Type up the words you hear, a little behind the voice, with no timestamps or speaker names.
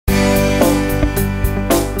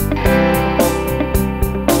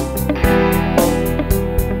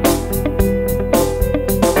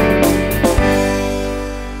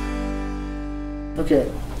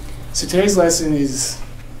today's lesson is,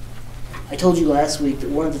 I told you last week that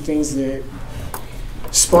one of the things that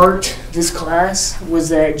sparked this class was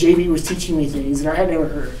that JB was teaching me things that I had never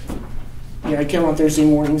heard. You know, I'd come on Thursday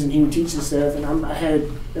mornings and he would teach us stuff, and I had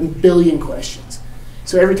a billion questions.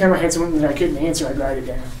 So every time I had something that I couldn't answer, I'd write it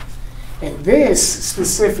down. And this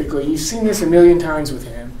specifically, you've seen this a million times with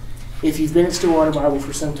him. If you've been at Stillwater Bible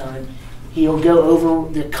for some time, he'll go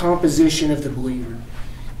over the composition of the believer.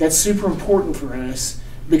 That's super important for us,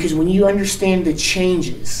 because when you understand the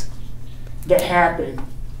changes that happen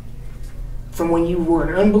from when you were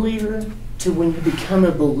an unbeliever to when you become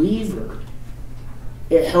a believer,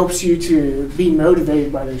 it helps you to be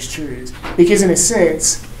motivated by those truths. Because in a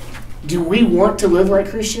sense, do we want to live like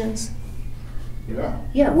Christians? Yeah.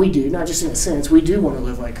 Yeah, we do. Not just in a sense. We do want to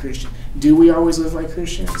live like Christians. Do we always live like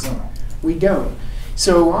Christians? No. We don't.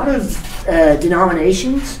 So a lot of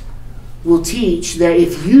denominations will teach that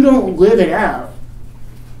if you don't live it out,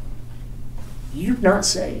 you're not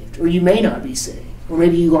saved, or you may not be saved, or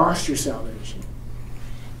maybe you lost your salvation.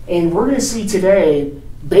 And we're going to see today,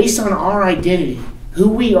 based on our identity, who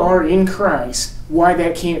we are in Christ, why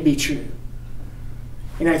that can't be true.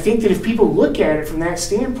 And I think that if people look at it from that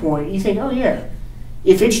standpoint, you think, oh yeah,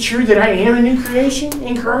 if it's true that I am a new creation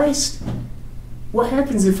in Christ, what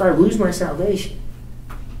happens if I lose my salvation?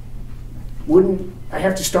 Wouldn't I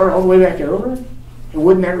have to start all the way back over? And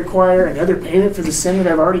wouldn't that require another payment for the sin that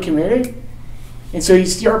I've already committed? And so you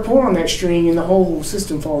start pulling on that string and the whole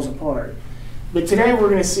system falls apart. But today we're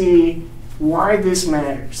going to see why this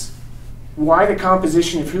matters. Why the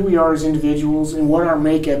composition of who we are as individuals and what our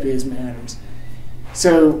makeup is matters.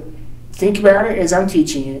 So think about it as I'm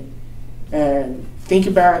teaching it. And think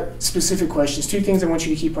about specific questions. Two things I want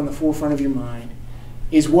you to keep on the forefront of your mind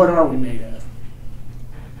is, what are we made of?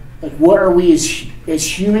 Like, what are we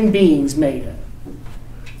as human beings made of?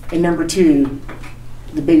 And number two,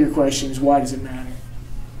 the bigger question is, why does it matter?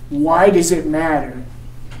 Why does it matter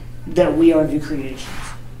that we are new creations?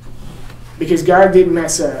 Because God didn't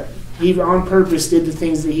mess up. He on purpose did the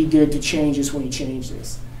things that he did to change us when he changed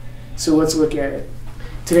us. So let's look at it.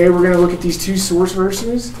 Today we're going to look at these two source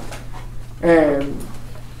verses. I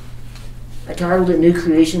titled it New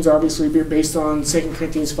Creations, obviously based on 2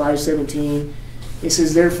 Corinthians 5:17. It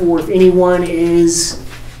says, therefore, if anyone is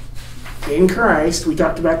in Christ, we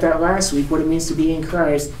talked about that last week, what it means to be in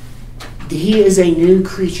Christ, he is a new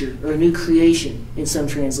creature, or a new creation in some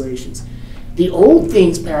translations. The old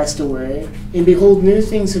things passed away, and behold, new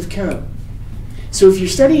things have come. So if you're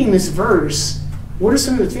studying this verse, what are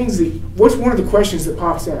some of the things that, what's one of the questions that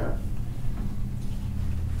pops out?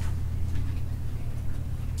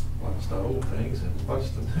 What's the old things and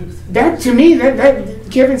what's the new things? That, to me,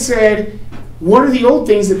 that Kevin said, what are the old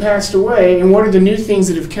things that passed away, and what are the new things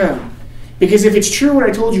that have come? Because if it's true what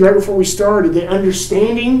I told you right before we started, that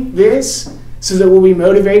understanding this so that we'll be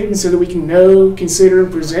motivated and so that we can know, consider,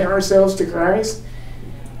 and present ourselves to Christ,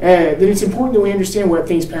 then it's important that we understand what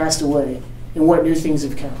things passed away and what new things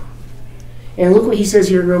have come. And look what he says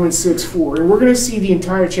here in Romans 6:4. And we're going to see the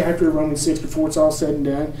entire chapter of Romans 6 before it's all said and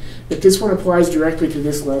done. But this one applies directly to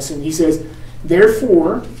this lesson. He says,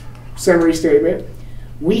 therefore, summary statement,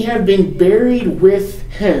 we have been buried with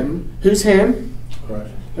him. Who's him?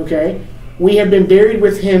 Christ. Okay. We have been buried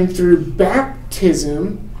with him through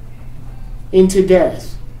baptism into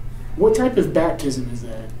death. What type of baptism is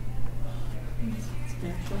that?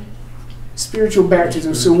 Spiritual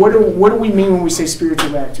baptism. So what do we mean when we say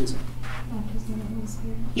spiritual baptism? Baptism of the Holy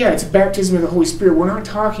Spirit. Yeah, it's a baptism of the Holy Spirit. We're not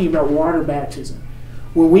talking about water baptism.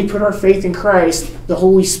 When we put our faith in Christ, the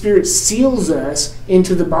Holy Spirit seals us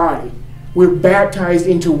into the body. We're baptized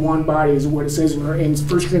into one body, is what it says in 1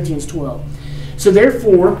 Corinthians 12. So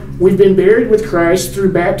therefore, we've been buried with Christ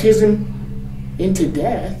through baptism into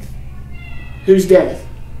death. Whose death?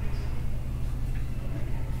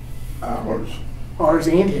 Ours. Ours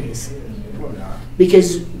and his. Well, yeah.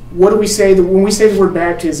 Because what do we say, when we say the word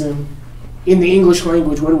baptism, in the English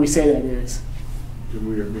language, what do we say that is? Because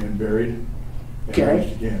we are being buried. And Okay.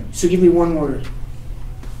 raised again. So give me one word.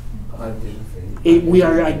 We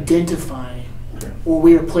are identifying, Okay. or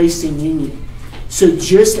we are placed in union. So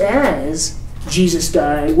just as Jesus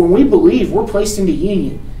died, when we believe, we're placed into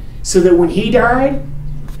union. So that when he died,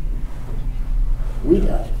 we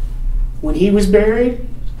died. When he was buried,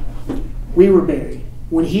 we were buried.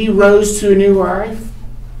 When he rose to a new life,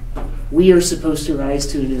 we are supposed to rise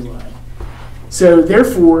to a new life. So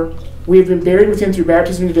therefore, we have been buried with him through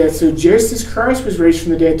baptism into death. So just as Christ was raised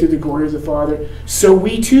from the dead through the glory of the Father, so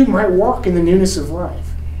we too might walk in the newness of life.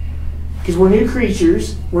 Because we're new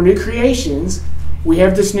creatures, we're new creations. We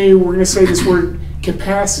have this new, we're going to say this word,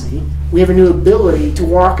 capacity. We have a new ability to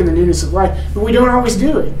walk in the newness of life, but we don't always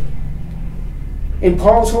do it. And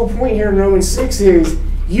Paul's whole point here in Romans 6 is,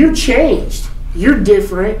 you're changed. You're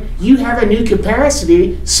different. You have a new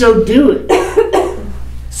capacity, so do it.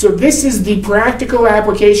 So this is the practical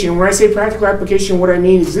application. When I say practical application, what I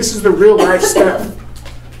mean is this is the real life stuff.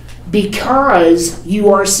 Because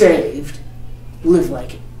you are saved, live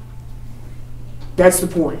like it. That's the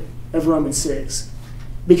point of Romans 6.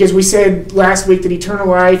 Because we said last week that eternal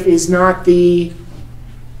life is not the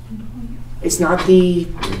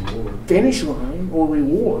finish line or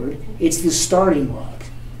reward, it's the starting block.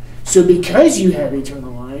 So because you have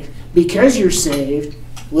eternal life, because you're saved,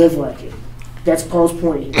 live like it. That's Paul's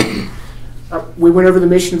point here. We went over the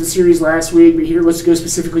mission of the series last week, but here let's go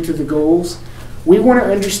specifically to the goals. We want to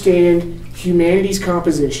understand humanity's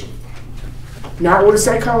composition. Not what a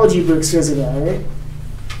psychology book says about it,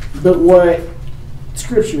 but what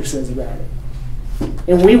Scripture says about it.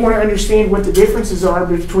 And we want to understand what the differences are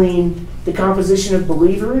between the composition of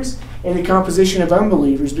believers and the composition of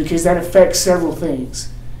unbelievers, because that affects several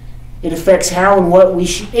things. It affects how and what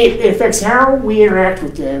it affects how we interact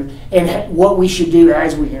with them and what we should do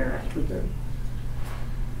as we interact with them.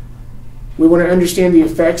 We want to understand the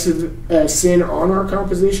effects of sin on our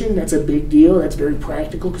composition. That's a big deal. That's very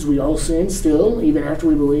practical because we all sin still, even after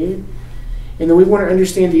we believe. And then we want to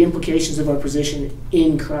understand the implications of our position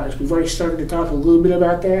in Christ. We've already started to talk a little bit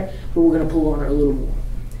about that, but we're going to pull on it a little more.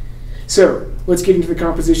 So let's get into the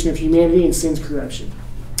composition of humanity and sin's corruption.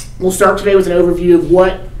 We'll start today with an overview of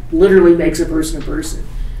what literally makes a person,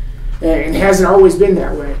 and hasn't always been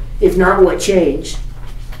that way. If not, what changed?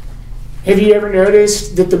 Have you ever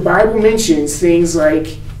noticed that the Bible mentions things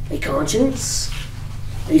like a conscience,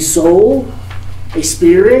 a soul, a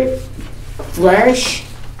spirit, flesh?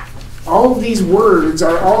 All of these words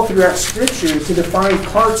are all throughout Scripture to define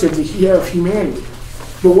parts of humanity.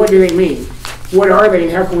 But what do they mean? What are they,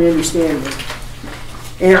 and how can we understand them?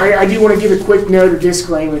 And I do want to give a quick note or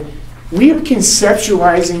disclaimer. We are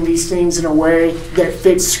conceptualizing these things in a way that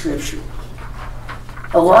fits Scripture.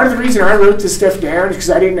 A lot of the reason I wrote this stuff down is because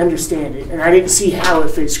I didn't understand it, and I didn't see how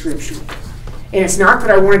it fits Scripture. And it's not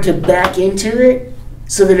that I wanted to back into it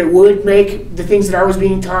so that it would make the things that I was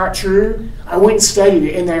being taught true. I went and studied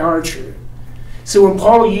it, and they are true. So when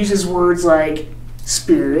Paul uses words like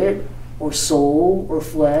spirit, or soul, or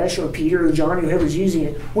flesh, or Peter, or John, or whoever's using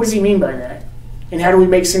it, what does he mean by that? And how do we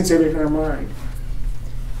make sense of it in our mind?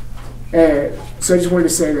 So I just wanted to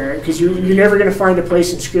say that, because you're never going to find a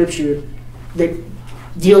place in Scripture that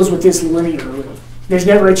deals with this linearly. There's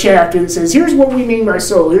never a chapter that says, here's what we mean by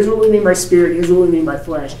soul, here's what we mean by spirit, here's what we mean by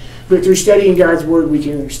flesh. But through studying God's Word, we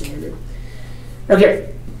can understand it.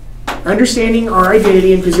 Okay, understanding our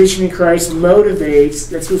identity and position in Christ motivates,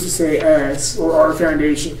 that's supposed to say us, or our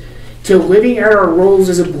foundation, to living out our roles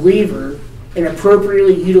as a believer and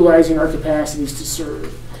appropriately utilizing our capacities to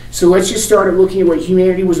serve. So let's just start at looking at what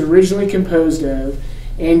humanity was originally composed of,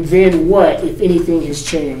 and then what, if anything, has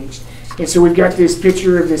changed. And so we've got this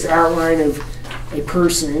picture of this outline of a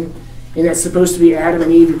person, and that's supposed to be Adam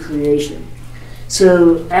and Eve of creation.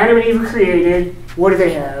 So Adam and Eve are created. What do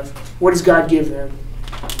they have? What does God give them?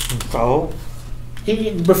 Fall.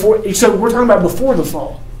 So we're talking about before the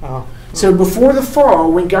fall. Oh. So before the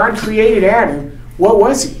fall, when God created Adam, what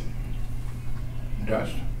was he?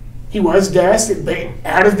 Dust. He was dust, but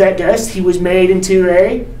out of that dust, he was made into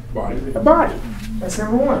a body. That's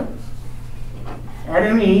number one.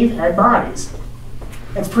 Adam and Eve had bodies.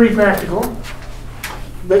 That's pretty practical,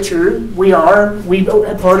 but true.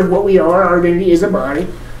 Part of what we are, our identity is a body.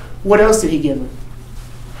 What else did he give them?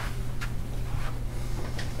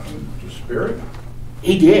 The spirit?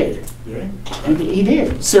 He did. Yeah. He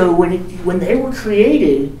did. So when they were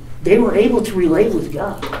created, they were able to relate with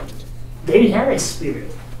God. They had a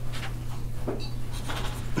spirit.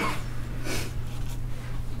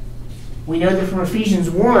 We know that from Ephesians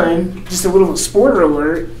 1, just a little spoiler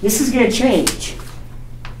alert, this is going to change.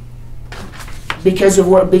 Because of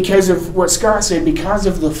what Scott said, because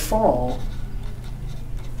of the fall,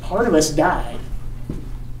 part of us died.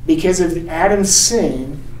 Because of Adam's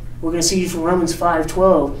sin, we're going to see from Romans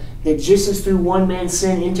 5:12 that just as through one man's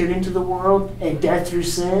sin entered into the world, and death through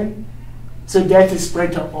sin, so death is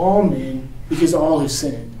spread to all men because all have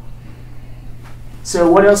sinned. So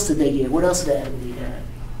what else did they get? What else did Adam and Eve have?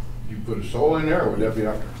 You put a soul in there, or would that be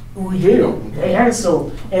after? We do. They had a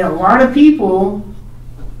soul. And a lot of people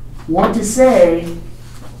want to say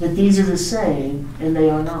that these are the same, and they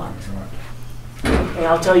are not. And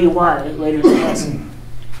I'll tell you why later in the lesson.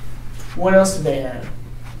 What else do they have?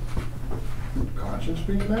 Conscience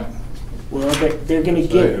being that? Well, they're going to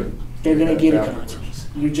get a conscience.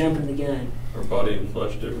 You're jumping the gun. Are body and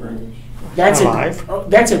flesh different?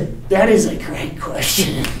 That is a great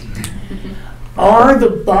question. Are the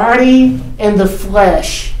body and the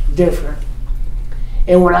flesh different?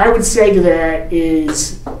 And what I would say to that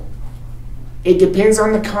is it depends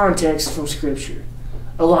on the context from Scripture.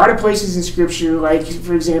 A lot of places in Scripture, like,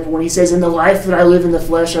 for example, when he says, in the life that I live in the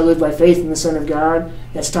flesh, I live by faith in the Son of God,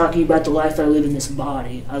 that's talking about the life I live in this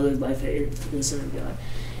body. I live by faith in the Son of God.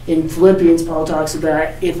 In Philippians, Paul talks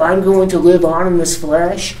about, if I'm going to live on in this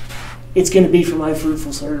flesh, it's going to be for my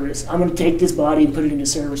fruitful service. I'm going to take this body and put it into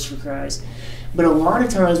service for Christ. But a lot of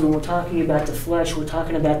times when we're talking about the flesh, we're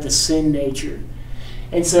talking about the sin nature.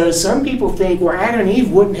 And so some people think, well, Adam and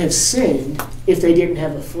Eve wouldn't have sinned if they didn't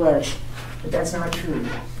have a flesh. But that's not true.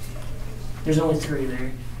 There's only 3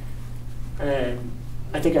 there.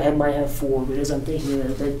 I think I might have 4, but as I'm thinking of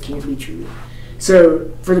it, that can't be true.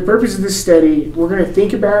 So for the purpose of this study, we're going to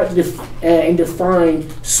think about and define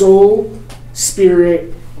soul,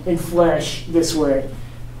 spirit, and flesh this way.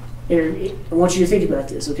 And I want you to think about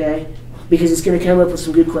this, okay? Because it's going to come up with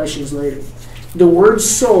some good questions later. The word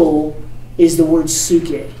soul is the word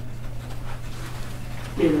suke.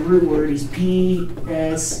 And the root word is P-S-U-C-H-E.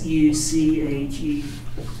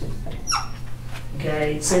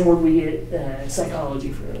 Okay, same word we get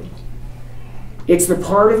psychology from. It's the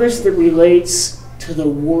part of us that relates to the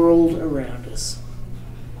world around us.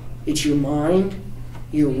 It's your mind,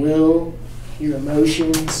 your will, your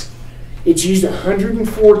emotions. It's used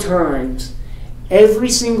 104 times. Every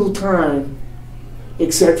single time,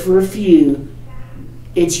 except for a few,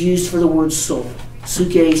 it's used for the word soul.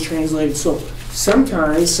 Suke is translated soul.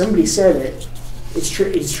 Sometimes, somebody said it, it's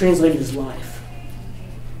translated as life.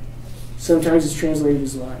 Sometimes it's translated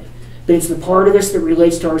as life. But it's the part of us that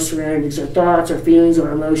relates to our surroundings, our thoughts, our feelings,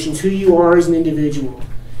 our emotions, who you are as an individual.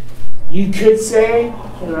 You could say,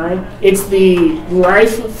 all right, it's the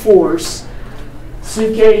life force.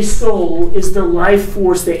 Suke, soul, is the life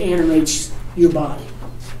force that animates your body.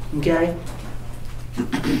 Okay?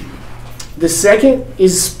 The second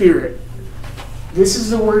is spirit. This is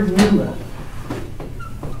the word pneuma.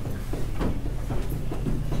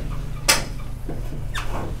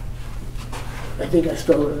 I think I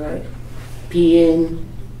spelled it right.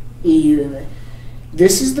 P-N-E-U-M-A.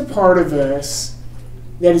 This is the part of us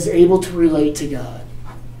that is able to relate to God.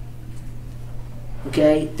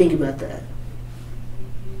 Okay? Think about that.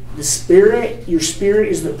 The spirit, your spirit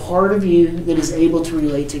is the part of you that is able to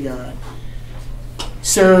relate to God.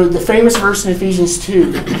 So the famous verse in Ephesians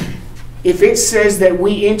 2, if it says that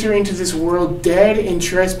we enter into this world dead in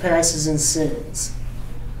trespasses and sins,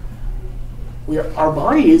 our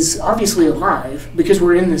body is obviously alive because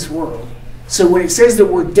we're in this world. So when it says that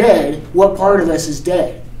we're dead, what part of us is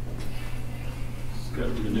dead? It's got to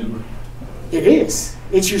be the pneuma. It is.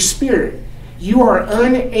 It's your spirit. You are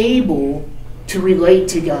unable to relate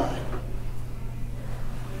to God.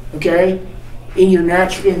 Okay? In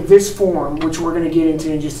this form, which we're going to get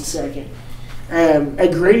into in just a second. A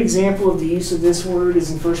great example of the use of this word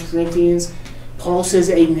is in 1 Corinthians. Paul says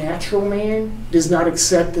a natural man does not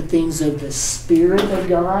accept the things of the Spirit of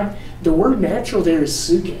God. The word natural there is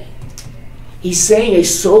suke. He's saying a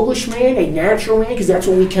soulish man, a natural man, because that's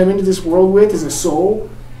what we come into this world with, is a soul.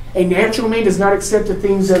 A natural man does not accept the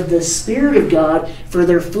things of the Spirit of God, for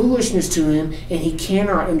their foolishness to him, and he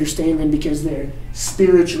cannot understand them because they're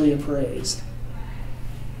spiritually appraised.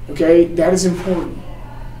 Okay? That is important.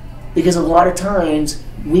 Because a lot of times,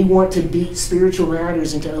 we want to beat spiritual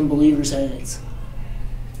matters into unbelievers' heads.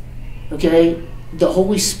 Okay? The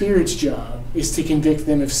Holy Spirit's job is to convict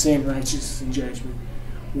them of sin, righteousness, and judgment.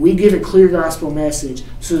 We give a clear gospel message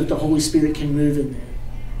so that the Holy Spirit can move in them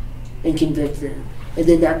and convict them. And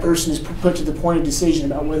then that person is put to the point of decision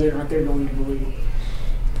about whether or not they're going to believe.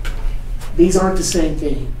 These aren't the same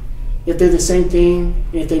thing. If they're the same thing,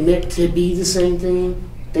 and if they meant to be the same thing,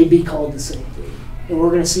 they'd be called the same thing. And we're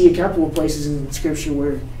going to see a couple of places in Scripture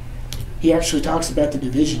where he actually talks about the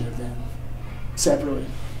division of them separately.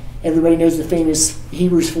 Everybody knows the famous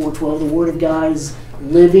Hebrews 4:12. The Word of God is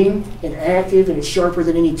living and active, and it's sharper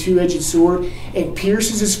than any two-edged sword, and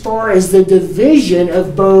pierces as far as the division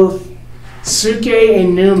of both suke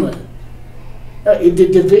and pneuma, the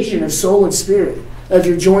division of soul and spirit, of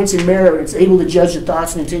your joints and marrow. It's able to judge the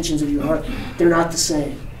thoughts and intentions of your heart. They're not the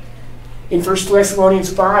same. In 1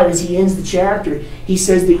 Thessalonians 5, as he ends the chapter, he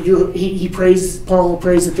says that Paul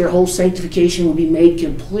prays that their whole sanctification will be made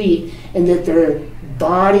complete, and that their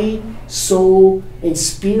body, soul, and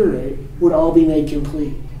spirit would all be made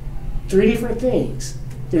complete. 3 different things.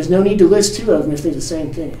 There's no need to list 2 of them if they're the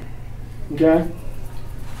same thing. Okay?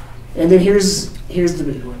 And then here's the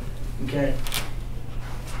big one, okay,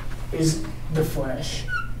 is the flesh.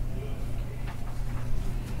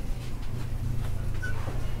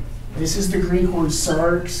 This is the Greek word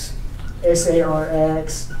sarx.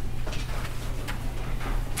 S-A-R-X.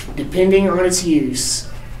 Depending on its use,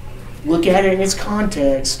 look at it in its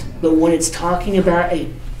context, but when it's talking about a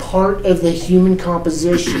part of the human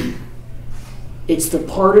composition, it's the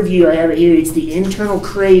part of you, I have it here, it's the internal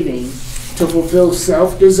craving to fulfill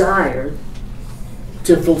self-desire,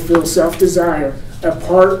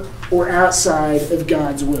 apart or outside of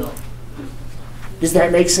God's will. Does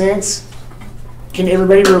that make sense? Can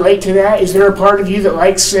everybody relate to that? Is there a part of you that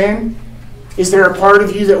likes sin? Is there a part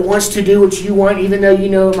of you that wants to do what you want even though you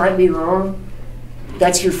know it might be wrong?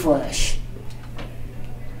 That's your flesh.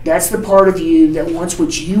 That's the part of you that wants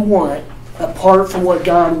what you want apart from what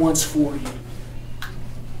God wants for you.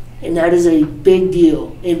 And that is a big deal.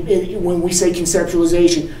 When we say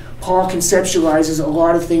conceptualization, Paul conceptualizes a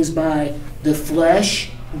lot of things by the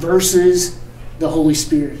flesh versus the Holy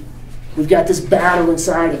Spirit. We've got this battle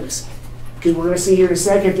inside of us. Because we're going to see here in a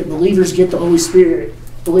second that believers get the Holy Spirit.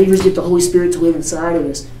 Believers get the Holy Spirit to live inside of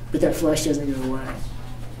us, but that flesh doesn't go away.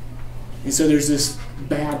 And so there's this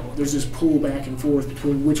battle. There's this pull back and forth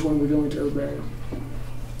between which one we're going to obey.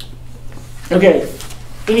 Okay.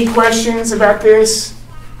 Any questions about this?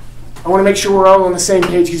 I want to make sure we're all on the same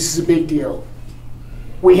page because this is a big deal.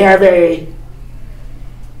 We have a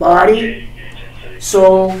body,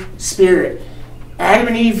 soul, spirit. Adam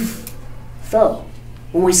and Eve fell.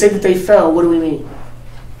 When we say that they fell, what do we mean?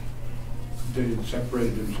 They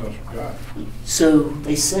separated themselves from God. So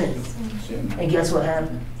they sinned. Sin. And guess what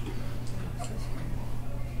happened?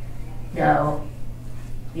 Now,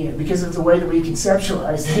 because of the way that we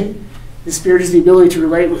conceptualize it, the Spirit is the ability to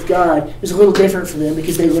relate with God. It was a little different for them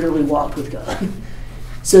because they literally walked with God.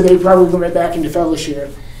 So they probably went back into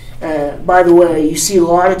fellowship. By the way, you see a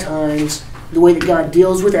lot of times the way that God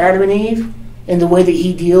deals with Adam and Eve and the way that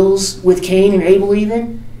he deals with Cain and Abel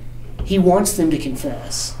even, he wants them to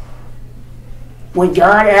confess. When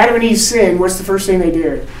Adam and Eve sinned, what's the first thing they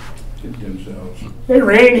did? Hid themselves. They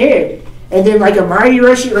ran and hid. And then like a mighty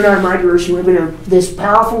rushing, or not a mighty rushing wind, but this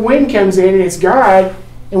powerful wind comes in and it's God.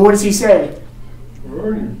 And what does he say? Where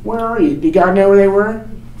are you? Where are you? Did God know where they were?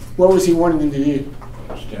 What was he wanting them to do?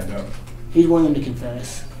 Stand up. He wanted them to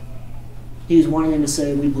confess. He was wanting them to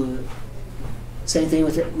say, we blew it. Same thing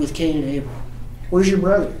with Cain and Abel. Where's your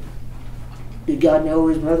brother? Did God know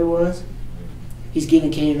where his brother was? He's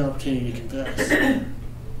giving Cain an opportunity to confess.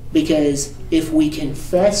 Because if we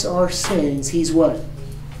confess our sins, he's what?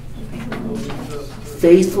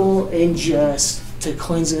 Faithful and just to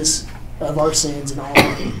cleanse us of our sins and all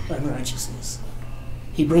unrighteousness.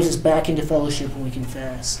 He brings us back into fellowship when we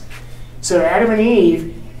confess. So Adam and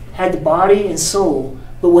Eve had the body and soul,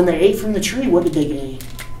 but when they ate from the tree, what did they gain?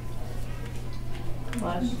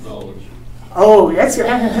 Knowledge. Oh, that's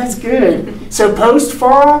good. So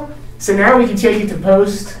post-fall, so now we can take it to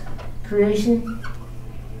post-creation.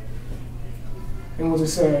 And we'll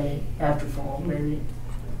just say after fall, maybe.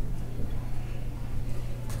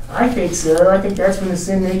 I think so. I think that's when the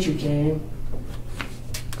sin nature came.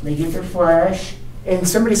 They get their flesh. And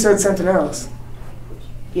somebody said something else.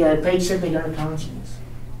 Yeah, Paige said they got a conscience.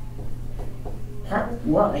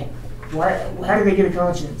 Why? How did they get a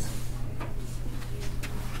conscience?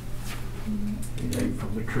 They ate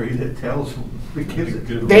from the tree that tells them because it's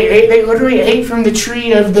good. They literally ate from the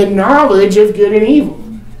tree of the knowledge of good and evil.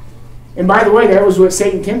 And by the way, that was what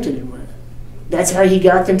Satan tempted him with. That's how he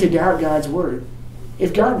got them to doubt God's word.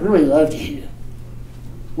 If God really loved you,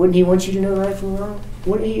 wouldn't he want you to know right from wrong?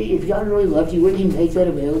 If God really loved you, wouldn't he make that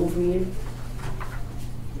available for you?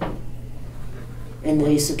 And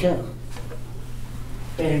they succumb.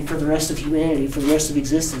 And for the rest of humanity, for the rest of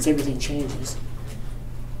existence, everything changes.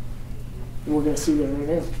 And we're going to see that right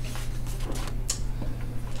now.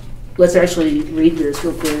 Let's actually read this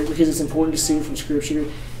real quick because it's important to see it from Scripture.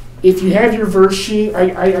 If you have your verse sheet,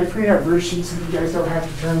 I printed out verse sheets so you guys don't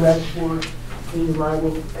have to turn back and forth in the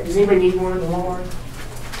Bible. Does anybody need one in the Walmart?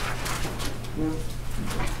 No?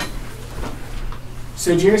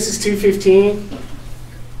 So Genesis 2:15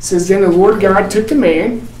 says, Then the Lord God took the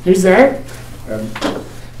man. Who's that? The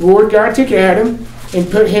Lord God took Adam and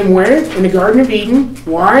put him where? In the Garden of Eden.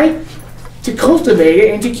 Why? To cultivate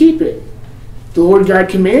it and to keep it. The Lord God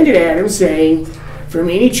commanded Adam, saying, From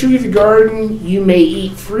any tree of the garden you may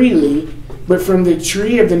eat freely, but from the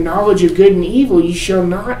tree of the knowledge of good and evil you shall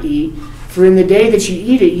not eat, for in the day that you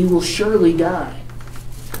eat it you will surely die.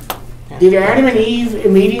 Did Adam and Eve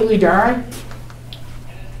immediately die?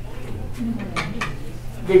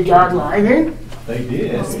 Did God lie then? They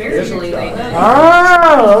did. Spiritually, they died.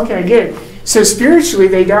 Oh, okay, good. So spiritually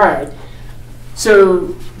they died.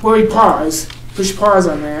 So, well, we push pause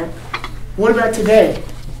on that. What about today?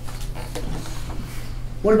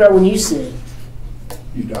 What about when you sin?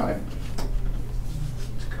 You died.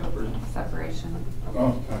 Separation.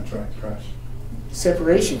 Oh, that's right, Christ.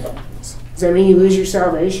 Separation happens. Does that mean you lose your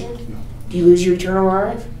salvation? No. Do you lose your eternal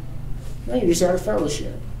life? No, you're just out of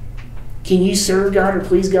fellowship. Can you serve God or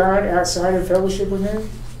please God outside of fellowship with Him?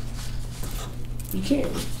 You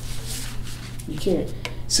can't. You can't.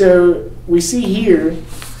 So we see here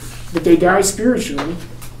that they die spiritually,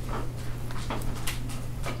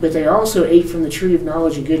 but they also ate from the tree of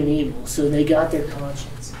knowledge of good and evil, so they got their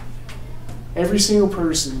conscience. Every single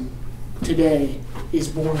person today is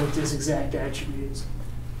born with this exact attributes.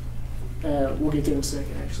 We'll get there in a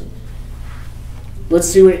second, actually. Let's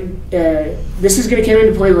see what, this is going to come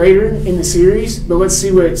into play later in the series, but let's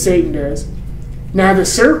see what Satan does. Now the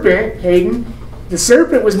serpent, Hayden, the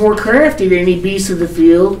serpent was more crafty than any beast of the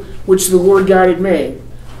field which the Lord God had made.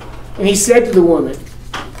 And he said to the woman,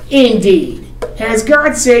 indeed, has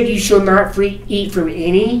God said you shall not eat from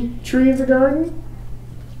any tree of the garden?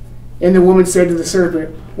 And the woman said to the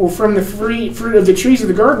serpent, well, from the fruit of the trees of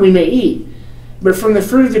the garden we may eat, but from the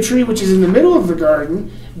fruit of the tree which is in the middle of the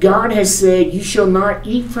garden, God has said you shall not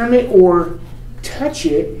eat from it or touch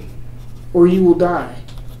it, or you will die.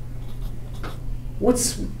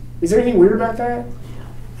 Is there anything weird about that?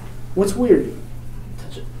 What's weird?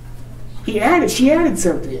 Touch She it. added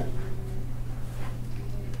something.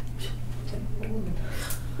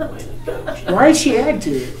 Why did she add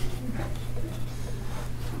to it?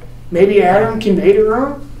 Maybe Adam conveyed it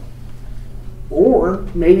wrong? Or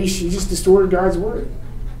maybe she just distorted God's word.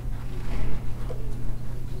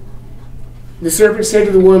 The serpent said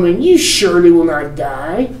to the woman, you surely will not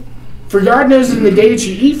die. For God knows that in the day that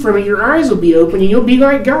you eat from it, your eyes will be open, and you'll be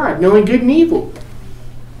like God, knowing good and evil.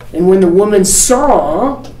 And when the woman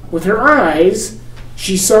saw with her eyes,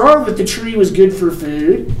 she saw that the tree was good for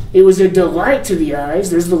food. It was a delight to the eyes.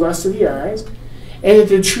 There's the lust of the eyes. And that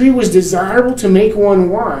the tree was desirable to make one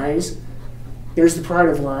wise. There's the pride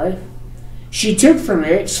of life. She took from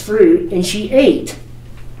it its fruit, and she ate.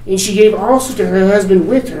 And she gave also to her husband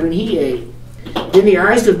with her, and he ate. Then the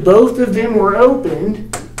eyes of both of them were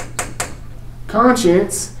opened,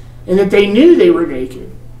 conscience, and that they knew they were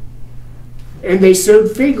naked. And they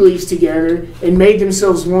sewed fig leaves together and made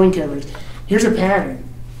themselves loin covers. Here's a pattern.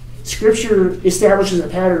 Scripture establishes a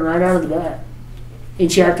pattern right out of the bat in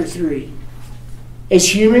chapter 3.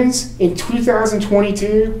 As humans, in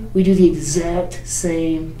 2022, we do the exact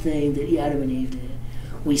same thing that Adam and Eve did.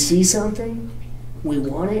 We see something, we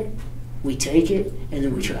want it, we take it, and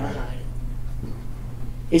then we try to hide it.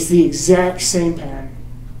 It's the exact same pattern.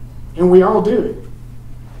 And we all do it.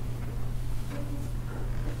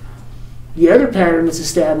 The other pattern that's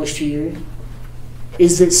established here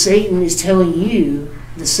is that Satan is telling you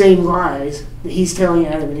the same lies that he's telling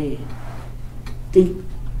Adam and Eve.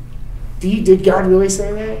 Did God really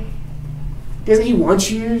say that? Doesn't he want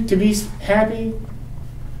you to be happy?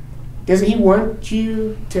 Doesn't he want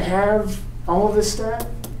you to have all of this stuff?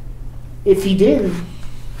 If he did,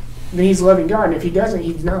 then he's loving God. And if he doesn't,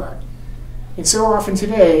 he's not. And so often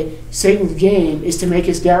today, Satan's game is to make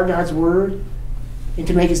us doubt God's word and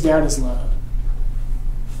to make us doubt his love.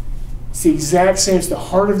 It's the exact same. It's the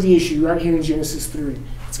heart of the issue right here in Genesis 3.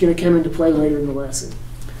 It's going to come into play later in the lesson.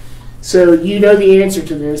 So you know the answer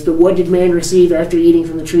to this, but what did man receive after eating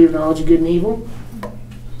from the tree of knowledge of good and evil?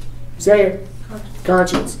 Say it.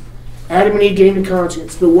 Conscience. Adam and Eve gained a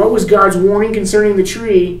conscience. But what was God's warning concerning the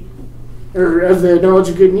tree, or of the knowledge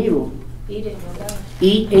of good and evil? Eat it and you'll die.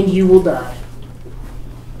 Eat and you will die.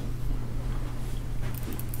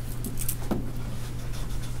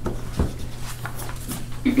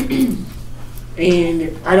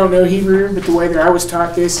 And I don't know Hebrew, but the way that I was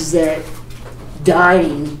taught this is that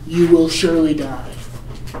dying, you will surely die.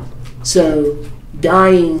 So,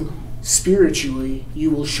 dying spiritually, you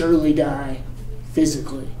will surely die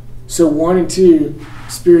physically. So 1 and 2,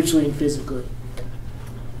 spiritually and physically.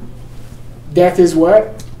 Death is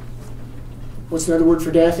what? What's another word for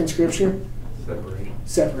death in Scripture? Separation.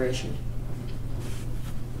 Separation.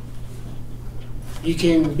 You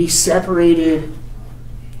can be separated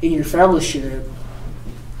in your fellowship,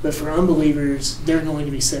 but for unbelievers, they're going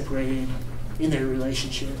to be separated in their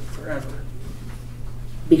relationship forever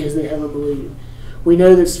because they haven't believed. We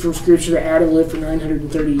know this from Scripture that Adam lived for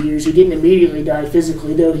 930 years. He didn't immediately die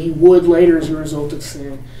physically, though he would later as a result of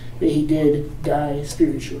sin, but he did die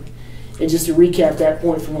spiritually. And just to recap that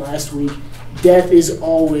point from last week, death is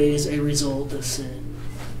always a result of sin.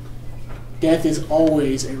 Death is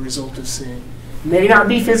always a result of sin. May not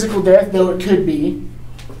be physical death, though it could be,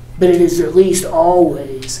 but it is at least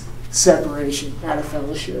always separation out of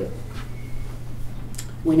fellowship.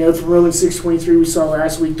 We know from Romans 6:23 we saw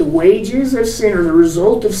last week, the wages of sin, or the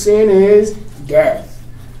result of sin, is death.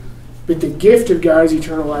 but the gift of God is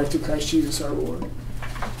eternal life through Christ Jesus our Lord.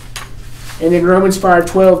 And then Romans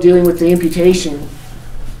 5:12, dealing with the imputation.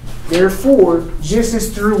 Therefore, just as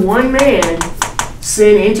through one man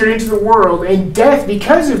sin entered into the world, and death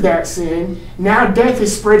because of that sin, now death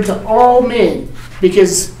is spread to all men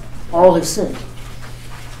because all have sinned.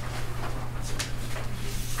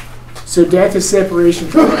 So death is separation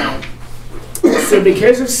from God. So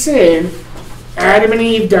because of sin, Adam and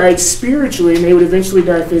Eve died spiritually, and they would eventually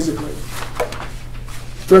die physically.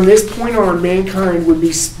 From this point on, mankind would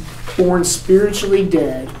be born spiritually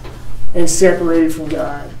dead and separated from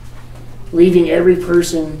God, leaving every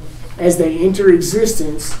person as they enter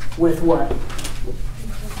existence with what?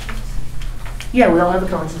 Yeah, we all have a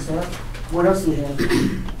conscience now. What else do we have?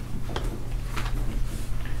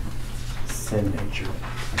 Sin nature.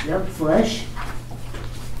 Yep, flesh.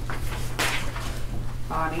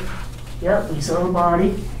 Body. Yep, we still have a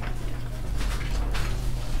body.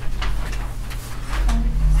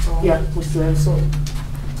 Yeah, we still have a soul.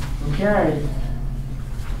 Okay.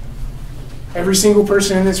 Every single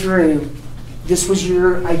person in this room, this was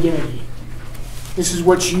your identity. This is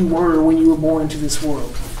what you were when you were born into this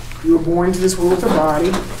world. You were born into this world with a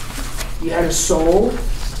body. You had a soul.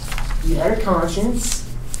 You had a conscience.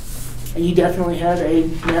 And you definitely had a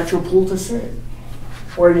natural pull to sin,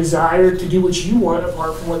 or a desire to do what you want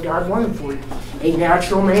apart from what God wanted for you. A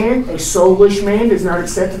natural man, a soulish man, does not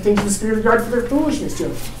accept the things of the Spirit of God for their foolishness to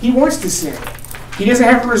him. He wants to sin. He doesn't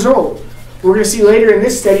have a result. We're going to see later in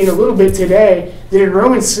this study, in a little bit today, that in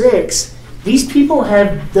Romans 6, these people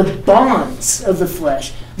have the bonds of the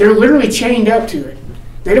flesh. They're literally chained up to it.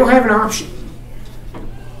 They don't have an option.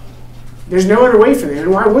 There's no other way for them,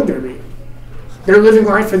 and why would there be? They're living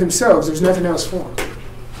life for themselves. There's nothing else for them.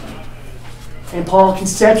 And Paul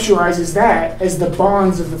conceptualizes that as the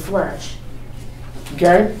bonds of the flesh.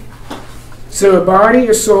 Okay? So a body,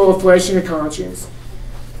 a soul, a flesh, and a conscience.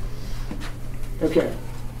 Okay.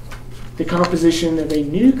 The composition of a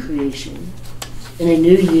new creation and a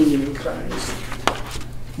new union in Christ.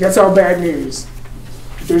 That's all bad news.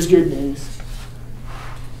 But there's good news.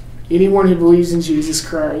 Anyone who believes in Jesus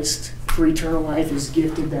Christ for eternal life is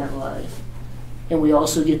gifted that life. And we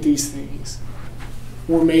also get these things.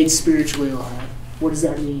 We're made spiritually alive. What does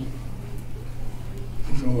that mean?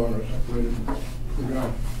 No longer separated from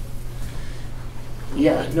God.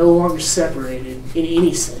 Yeah, no longer separated in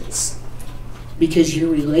any sense. Because your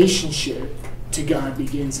relationship to God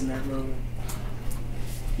begins in that moment.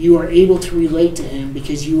 You are able to relate to Him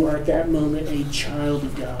because you are at that moment a child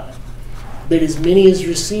of God. But as many as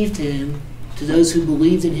received Him, to those who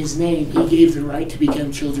believed in His name, He gave the right to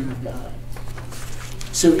become children of God.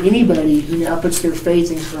 So anybody who now puts their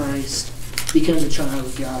faith in Christ becomes a child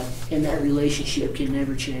of God, and that relationship can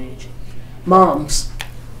never change. Moms,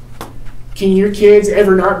 can your kids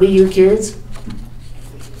ever not be your kids?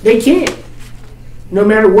 They can't. No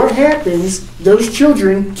matter what happens, those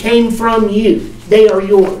children came from you. They are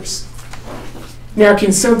yours. Now,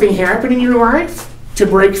 can something happen in your life to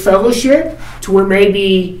break fellowship, to where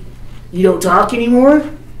maybe you don't talk anymore,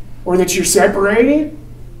 or that you're separated?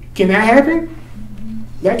 Can that happen?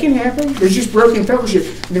 That can happen. There's just broken fellowship.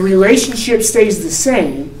 The relationship stays the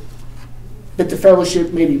same, but the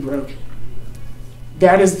fellowship may be broken.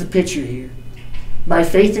 That is the picture here. By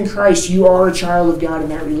faith in Christ, you are a child of God,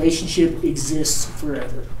 and that relationship exists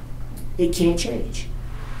forever. It can't change.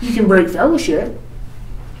 You can break fellowship,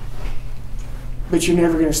 but you're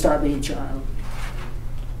never going to stop being a child.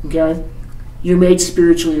 Okay? You're made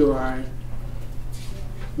spiritually alive.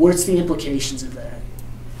 What's the implications of that?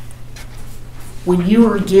 When you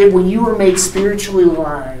were made spiritually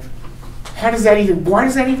alive, why does that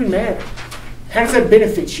even matter? How does that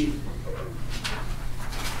benefit you?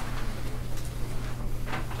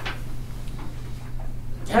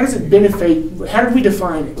 How does it benefit? How do we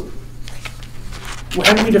define it? Well,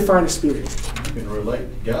 how do we define a spirit? You can relate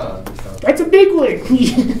to God. That's a big one.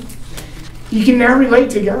 You can now relate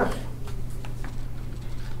to God.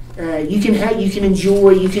 You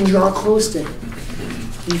can draw close to Him.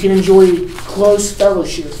 You can enjoy close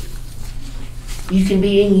fellowship. You can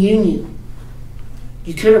be in union.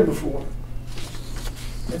 You couldn't before.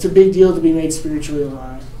 That's a big deal to be made spiritually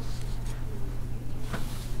alive.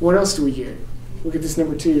 What else do we get? Look at this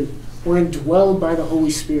number 2. We're indwelled by the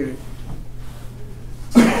Holy Spirit.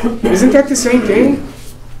 Isn't that the same thing?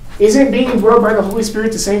 Isn't being indwelled by the Holy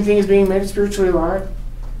Spirit the same thing as being made spiritually alive?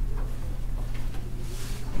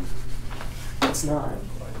 It's not.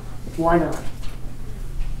 Why not?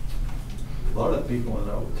 A lot of the people in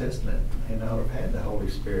the Old Testament may not have had the Holy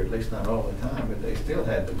Spirit, at least not all the time, but they still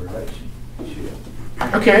had the relationship.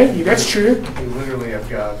 Okay, that's true. You literally have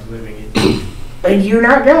God living in you. And you're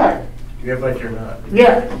not God. Yeah, but you're not.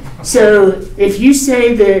 Yeah. So if you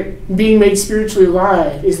say that being made spiritually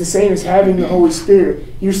alive is the same as having the Holy Spirit,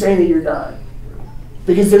 you're saying that you're God.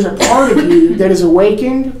 Because there's a part of you that is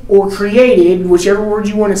awakened or created, whichever word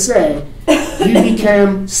you want to say, you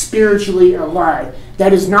become spiritually alive.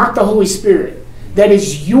 That is not the Holy Spirit. That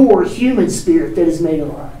is your human spirit that is made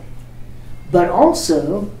alive. But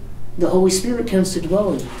also, the Holy Spirit comes to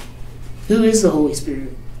dwell in you. Who is the Holy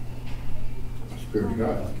Spirit? Spirit of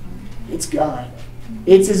God. It's God.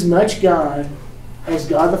 It's as much God as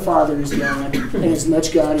God the Father is God, and as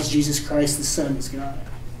much God as Jesus Christ the Son is God.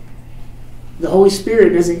 The Holy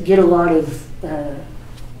Spirit doesn't get a lot of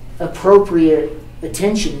appropriate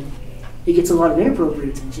attention. It gets a lot of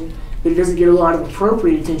inappropriate attention, but it doesn't get a lot of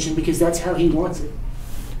appropriate attention because that's how He wants it.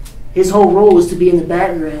 His whole role is to be in the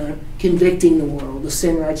background, convicting the world of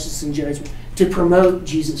sin, righteousness, and judgment, to promote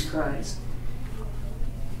Jesus Christ.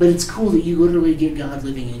 But it's cool that you literally get God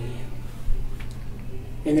living in you.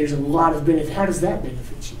 And there's a lot of benefit. How does that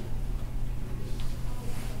benefit you?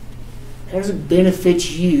 How does it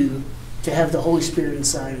benefit you to have the Holy Spirit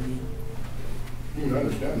inside of you? You can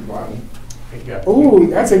understand the Bible. Oh,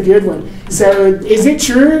 that's a good one. So, is it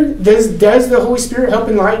true? Does the Holy Spirit help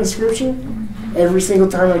enlighten Scripture? Every single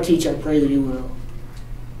time I teach, I pray that He will.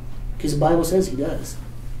 Because the Bible says He does.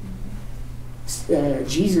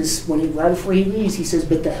 Jesus, right before He leaves, He says,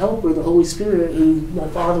 "But the Helper, the Holy Spirit, who my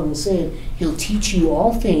Father will send, He'll teach you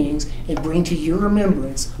all things and bring to your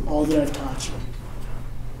remembrance all that I've taught you."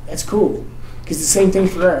 That's cool. Because the same thing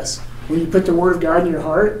for us. When you put the Word of God in your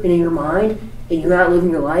heart and in your mind, and you're out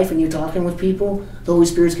living your life and you're talking with people, the Holy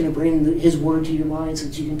Spirit's going to bring His Word to your mind so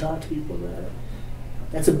that you can talk to people about it.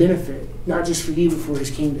 That's a benefit, not just for you, but for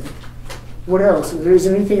His kingdom. What else? Is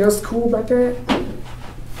there anything else cool about that?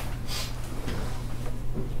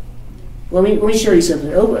 Let me show you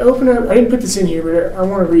something. Open up. I didn't put this in here, but I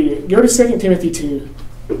want to read it. Go to 2 Timothy 2.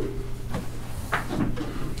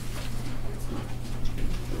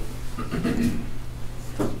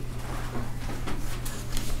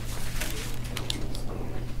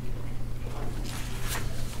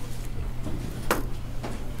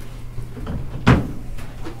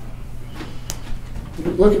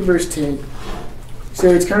 Look at verse 10. So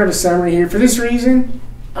it's kind of a summary here. For this reason,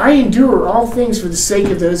 I endure all things for the sake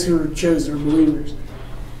of those who are chosen, or believers,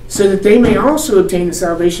 so that they may also obtain the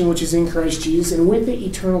salvation which is in Christ Jesus, and with it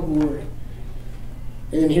eternal glory.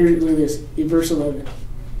 And then here, look at this, in verse 11.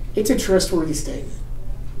 It's a trustworthy statement.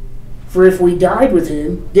 For if we died with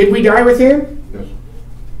Him, did we die with Him? Yes.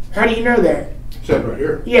 How do you know that? It said right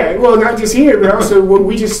here. Yeah, well, not just here, but also what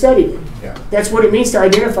we just studied. Yeah. That's what it means to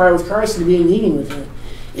identify with Christ and to be in union with Him.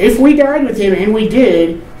 If we died with Him, and we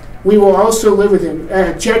did, we will also live with Him.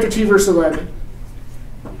 Chapter 2, verse 11.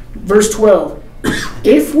 Verse 12.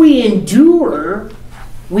 If we endure,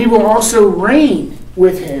 we will also reign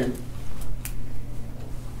with Him.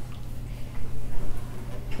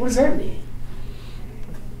 What does that mean?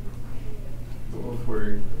 Well, if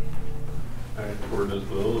we're according as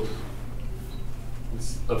well,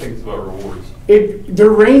 I think it's about rewards. The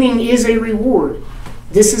reigning is a reward.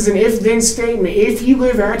 This is an if-then statement. If you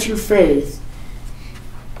live out your faith,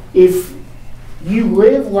 if you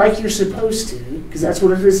live like you're supposed to, because that's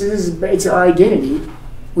what this is, it's our identity.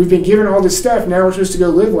 We've been given all this stuff, now we're supposed to go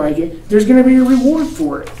live like it. There's going to be a reward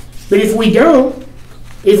for it. But if we don't,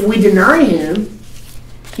 if we deny Him,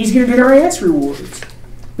 He's going to deny us rewards.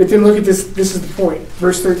 But then look at this, this is the point,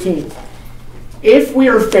 verse 13. If we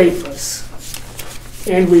are faithless,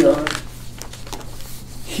 and we are,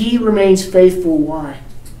 He remains faithful. Why?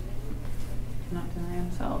 Not deny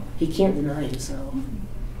Himself. He can't deny Himself.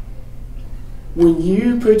 When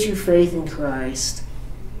you put your faith in Christ,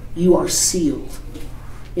 you are sealed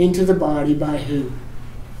into the body by who?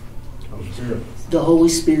 Holy Spirit. The Holy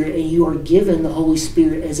Spirit, and you are given the Holy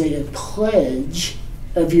Spirit as a pledge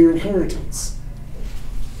of your inheritance.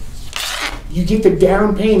 You get the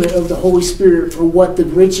down payment of the Holy Spirit for what the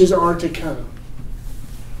riches are to come.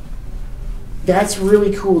 That's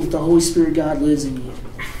really cool that the Holy Spirit God lives in you.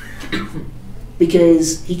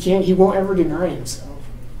 Because He won't ever deny Himself.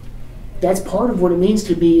 That's part of what it means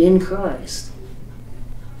to be in Christ.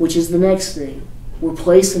 Which is the next thing. We're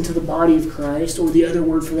placed into the body of Christ, or the other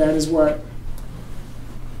word for that is what?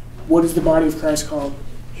 What is the body of Christ called?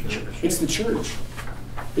 Church. It's the church.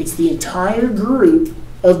 It's the entire group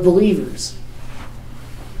of believers.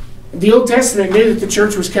 The Old Testament knew that the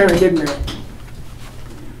church was coming, didn't they?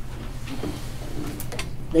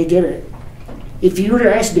 They did it. If you were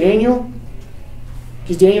to ask Daniel,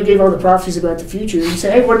 because Daniel gave all the prophecies about the future, you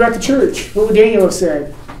say, hey, what about the church? What would Daniel have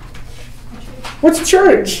said? What's a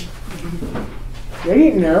church? They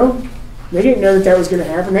didn't know. They didn't know that that was going to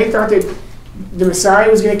happen. They thought that the Messiah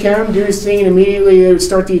was going to come, do his thing, and immediately they would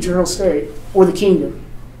start the eternal state or the kingdom.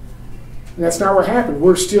 And that's not what happened.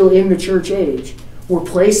 We're still in the church age. We're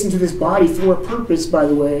placed into this body for a purpose, by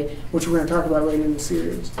the way, which we're going to talk about later in the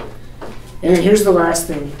series. And then here's the last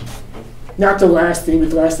thing. Not the last thing, but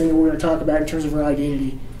the last thing that we're going to talk about in terms of our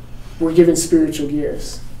identity. We're given spiritual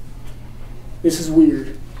gifts. This is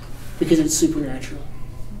weird because it's supernatural.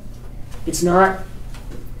 It's not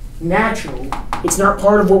natural. It's not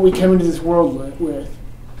part of what we come into this world with.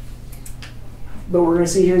 But we're going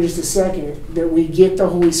to see here in just a second that we get the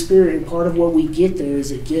Holy Spirit, and part of what we get there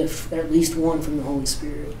is a gift, at least one from the Holy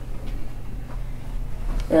Spirit.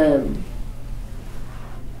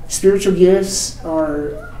 Spiritual gifts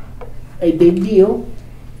are a big deal.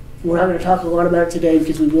 We're not going to talk a lot about it today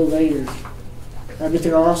because we will later. But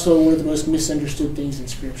they're also one of the most misunderstood things in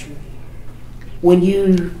Scripture. When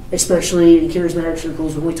you, especially in charismatic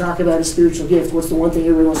circles, when we talk about a spiritual gift, what's the one thing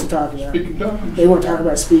everybody wants to talk about? Speaking tongues. They want to talk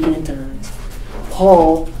about speaking in tongues.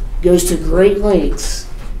 Paul goes to great lengths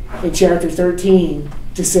in chapter 13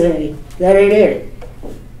 to say, that ain't it.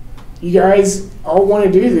 You guys all want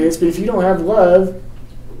to do this, but if you don't have love,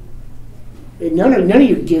 none of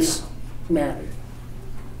your gifts matter.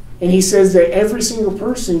 And he says that every single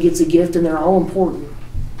person gets a gift and they're all important.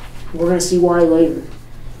 We're going to see why later.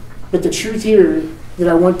 But the truth here that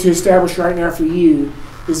I want to establish right now for you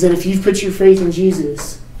is that if you've put your faith in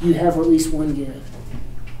Jesus, you have at least one gift.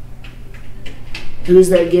 Who is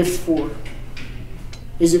that gift for?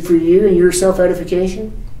 Is it for you and your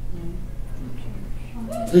self-edification?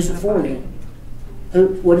 Who's it for then?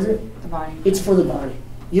 What is it? The body. It's for the body.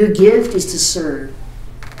 Your gift is to serve.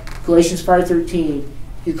 Galatians 5:13.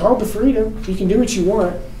 You're called to freedom. You can do what you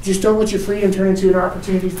want. Just don't let your freedom turn into an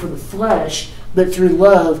opportunity for the flesh, but through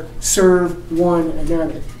love, serve one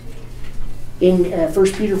another. In 1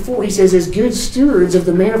 Peter 4, he says, as good stewards of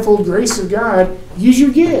the manifold grace of God, use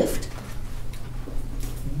your gift.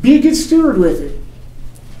 Be a good steward with it.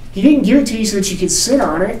 He didn't give it to you so that you could sit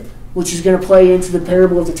on it, which is going to play into the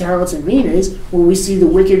parable of the talents and minas, where we see the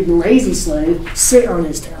wicked and lazy slave sit on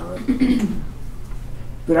his talent.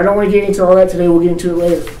 But I don't want to get into all that today. We'll get into it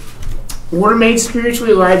later. We're made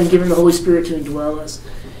spiritually alive and given the Holy Spirit to indwell us.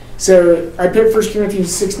 So I put 1 Corinthians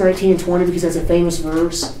 6:19 and 20 because that's a famous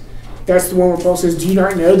verse. That's the one where Paul says, do you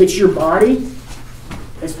not know that your body,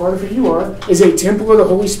 as part of who you are, is a temple of the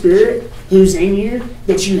Holy Spirit who's in you,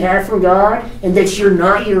 that you have from God, and that you're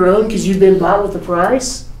not your own because you've been bought with a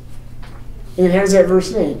price? And then how does that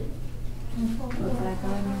verse end?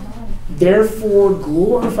 Therefore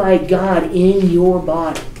glorify God in your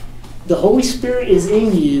body. The Holy Spirit is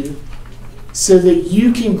in you so that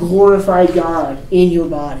you can glorify God in your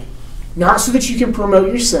body. Not so that you can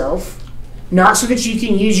promote yourself, not so that you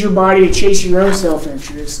can use your body to chase your own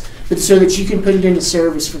self-interest, but so that you can put it into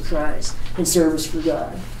service for Christ and service for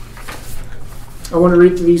God. I want to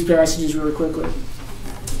read through these passages really quickly.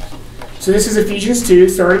 So this is Ephesians 2,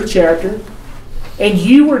 start of the chapter. And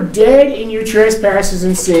you were dead in your trespasses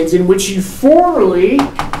and sins, in which you formerly,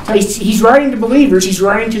 he's writing to believers, he's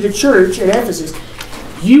writing to the church at Ephesus.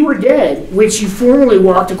 You were dead, which you formerly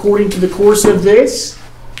walked according to the course of this.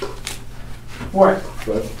 What?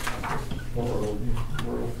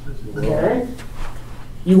 Okay.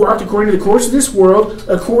 You walked according to the course of this world,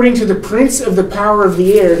 according to the prince of the power of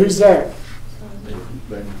the air. Who's that?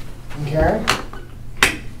 Okay.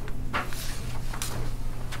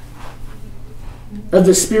 Of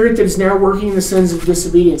the spirit that is now working in the sons of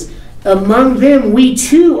disobedience. Among them we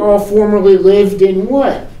too all formerly lived in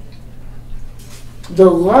what? The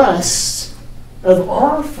lusts of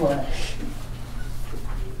our flesh.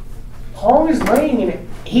 Paul is laying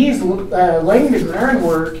laying the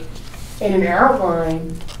groundwork and an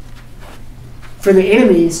outline for the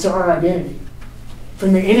enemies to our identity.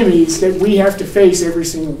 From the enemies that we have to face every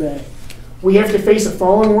single day. We have to face a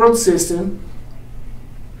fallen world system,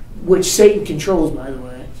 which Satan controls, by the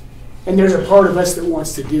way. And there's a part of us that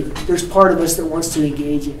wants to do it. There's part of us that wants to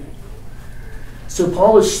engage in it. So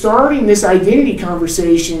Paul is starting this identity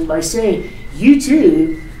conversation by saying, you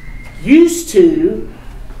too,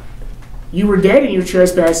 you were dead in your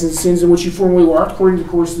trespasses and sins in which you formerly walked according to the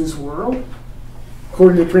course of this world,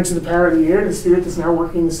 according to the prince of the power of the air, the spirit that's now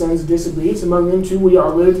working in the sons of disobedience. Among them too we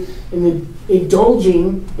all lived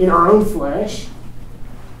indulging in our own flesh,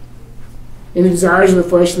 in the desires of the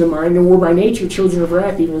flesh and the mind, and were by nature children of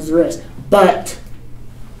wrath, even as the rest. But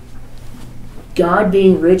God,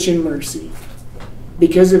 being rich in mercy,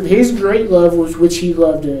 because of his great love with which he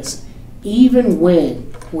loved us, even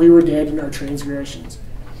when we were dead in our transgressions,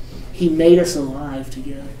 he made us alive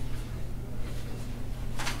together.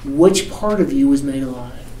 Which part of you was made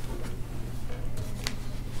alive?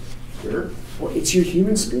 Spirit? Well, it's your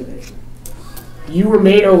human spirit. You were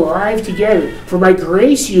made alive together. For by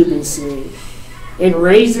grace you have been saved, and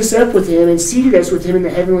raised us up with him and seated us with him in the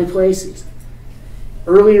heavenly places.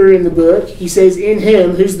 Earlier in the book, he says, in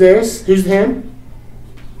him, who's this? Who's him?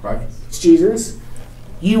 Right? It's Jesus.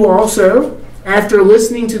 You also, after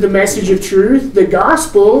listening to the message of truth, the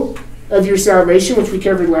gospel of your salvation, which we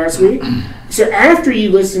covered last week. So after you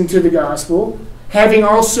listened to the gospel, having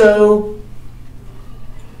also,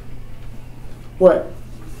 what?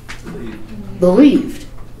 Believed.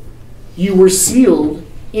 You were sealed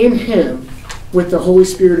in him with the Holy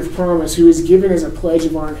Spirit of promise, who is given as a pledge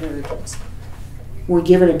of our inheritance. We're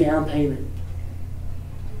given a down payment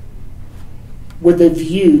with a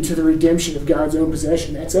view to the redemption of God's own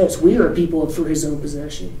possession. That's us. We are a people for his own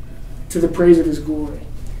possession, to the praise of his glory.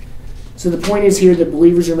 So the point is here that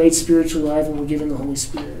believers are made spiritually alive and we're given the Holy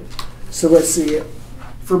Spirit. So let's see it.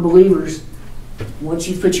 For believers, once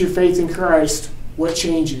you put your faith in Christ, what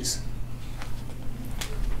changes?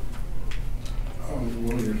 Well,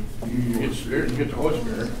 you get Spirit, you get the Holy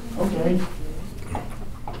Spirit. Okay.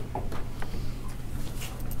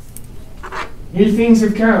 New things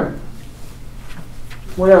have come.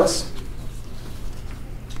 What else?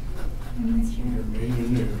 You're made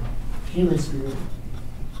anew. Human spirit.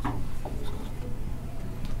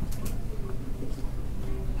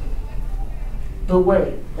 But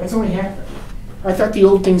wait, that's only happened. I thought the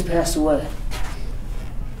old things passed away.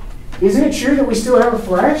 Isn't it true that we still have a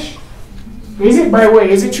flesh? Is it, by the way,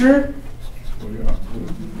 is it true? Well, yeah.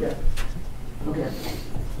 Yeah. Okay.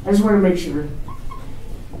 I just want to make sure.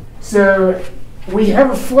 So, we have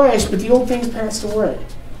a flesh, but the old things passed away.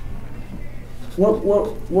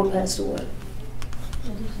 What passed away?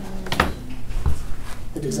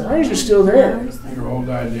 The desires are still there. Your old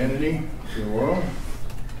identity, your world.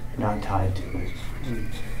 Not tied to it.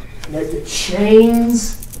 That the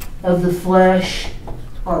chains of the flesh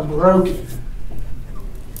are broken.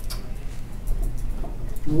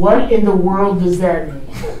 What in the world does that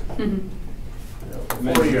mean?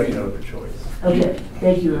 Or you have no other choice. Okay,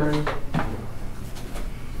 thank you, honey.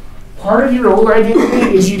 Part of your old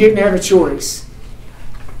identity is you didn't have a choice.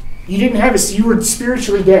 You were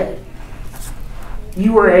spiritually dead.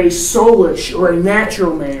 You were a soulish or a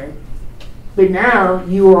natural man. But now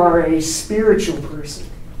you are a spiritual person.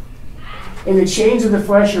 And the chains of the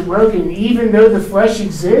flesh are broken. Even though the flesh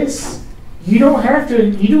exists, you do not have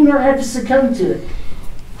to succumb to it.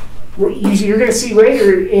 You're going to see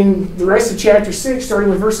later in the rest of chapter 6, starting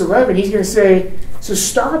with verse 11, he's going to say, so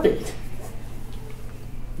stop it.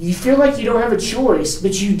 You feel like you don't have a choice,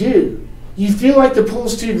 but you do. You feel like the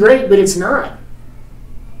pull's too great, but it's not.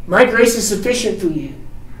 My grace is sufficient for you,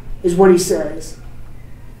 is what he says.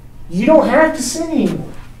 You don't have to sin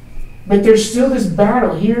anymore. But there's still this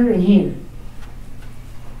battle here and here.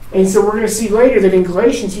 And so we're going to see later that in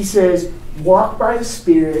Galatians he says, walk by the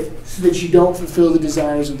Spirit so that you don't fulfill the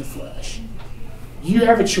desires of the flesh. You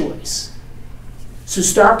have a choice. So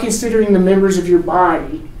stop considering the members of your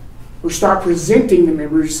body, or stop presenting the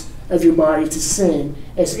members of your body to sin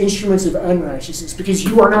as instruments of unrighteousness, because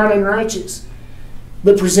you are not unrighteous.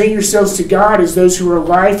 But present yourselves to God as those who are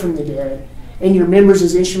alive from the dead, and your members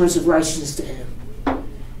as instruments of righteousness to him.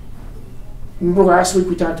 Remember last week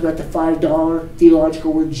we talked about the $5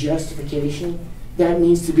 theological word justification? That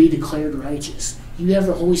means to be declared righteous. You have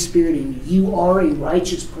the Holy Spirit in you. You are a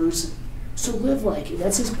righteous person. So live like it.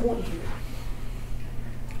 That's his point here.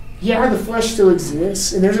 Yeah, the flesh still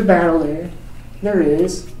exists, and there's a battle there. There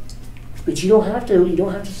is. But you don't have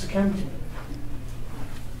to succumb to it.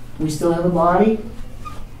 We still have a body.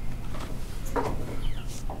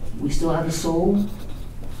 We still have a soul.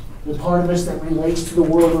 The part of us that relates to the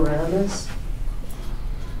world around us.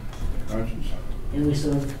 Conscience. And we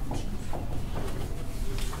still have conscience.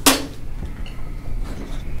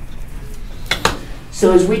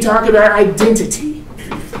 So as we talk about identity,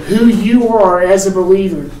 who you are as a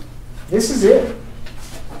believer, this is it.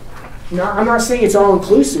 Now, I'm not saying it's all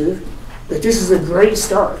inclusive, but this is a great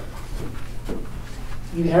start.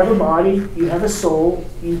 You have a body, you have a soul,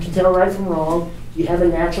 you can tell right from wrong, you have a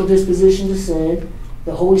natural disposition to sin,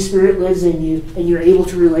 the Holy Spirit lives in you, and you're able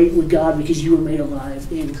to relate with God because you were made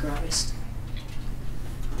alive in Christ.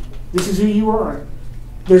 This is who you are.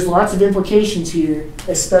 There's lots of implications here,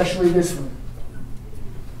 especially this one.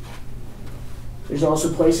 There's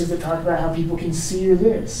also places that talk about how people can sear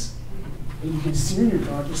this. And you can sear your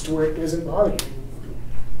conscience to where it doesn't bother you.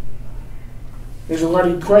 There's a lot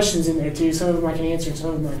of questions in there too. Some of them I can answer and some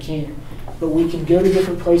of them I can't. But we can go to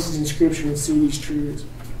different places in Scripture and see these truths.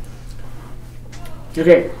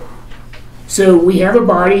 Okay. So we have a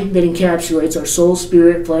body that encapsulates our soul,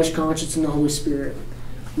 spirit, flesh, conscience, and the Holy Spirit.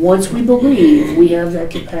 Once we believe, we have that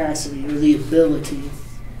capacity or the ability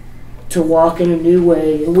to walk in a new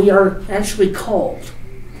way, and we are actually called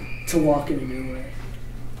to walk in a new way.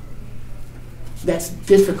 That's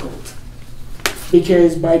difficult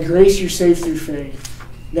because by grace you're saved through faith,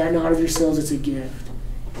 that not of yourselves, it's a gift.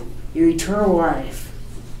 Your eternal life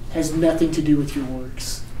has nothing to do with your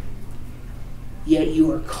works, yet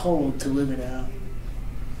you are called to live it out.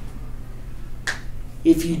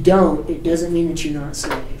 If you don't, it doesn't mean that you're not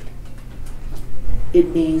saved.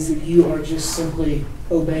 It means that you are just simply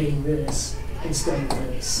obeying this instead of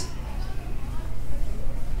this.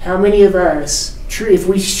 How many of us, if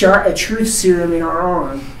we shot a truth serum in our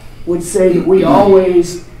arm, would say that we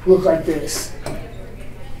always look like this?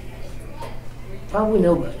 Probably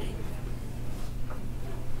nobody.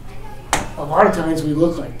 A lot of times we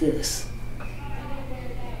look like this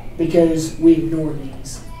because we ignore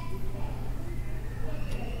these.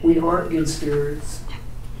 We aren't good stewards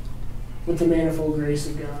with the manifold grace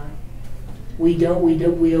of God. We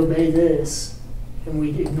obey this and we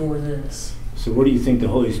ignore this. So where do you think the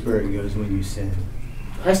Holy Spirit goes when you sin?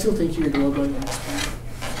 I still think you're dwelling in this place.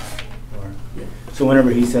 So whenever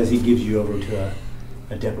he says he gives you over to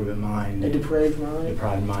a depraved mind, A depraved mind.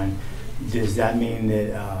 depraved mind, does that mean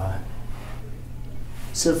that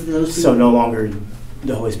So for those so no longer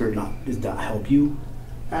the Holy Spirit does not help you?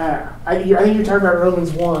 I think you're talking about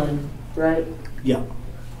Romans 1, right? Yeah.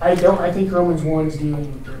 I think Romans 1 is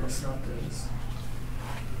dealing with this, not this.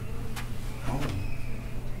 Oh.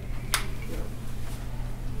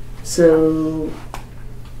 So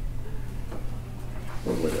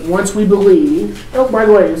once we believe. Oh, by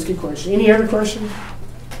the way, that's a good question. Any other question?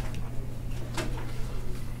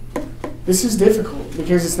 This is difficult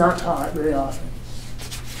because it's not taught very often.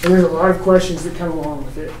 And there's a lot of questions that come along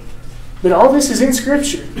with it. But all this is in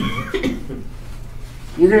Scripture.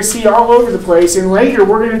 You're going to see all over the place. And later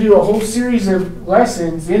we're going to do a whole series of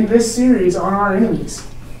lessons in this series on our enemies.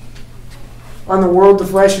 On the world, the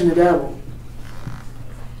flesh, and the devil.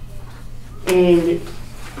 And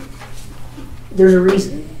there's a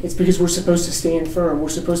reason. It's because we're supposed to stand firm. We're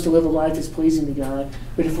supposed to live a life that's pleasing to God.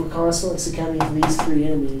 But if we're constantly succumbing to these three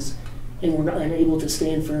enemies, and we're not unable to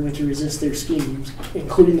stand firm and to resist their schemes,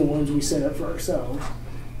 including the ones we set up for ourselves,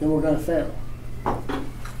 then we're going to fail.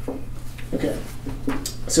 Okay.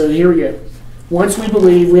 So here we go. Once we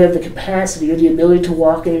believe we have the capacity or the ability to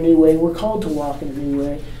walk in a new way, we're called to walk in a new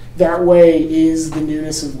way. That way is the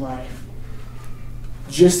newness of life.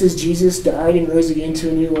 Just as Jesus died and rose again to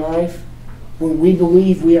a new life, when we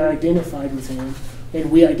believe we are identified with him, and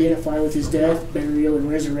we identify with his death, burial, and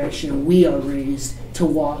resurrection, we are raised to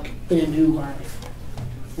walk in a new life.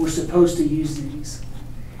 We're supposed to use these.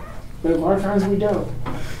 But a lot of times we don't.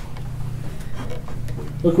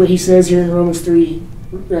 Look what he says here in Romans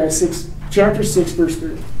 6, chapter 6, verse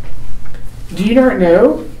 3. Do you not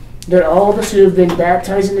know that all of us who have been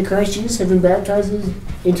baptized into Christ Jesus have been baptized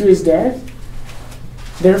into his death?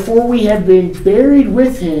 Therefore we have been buried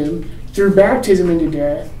with him through baptism into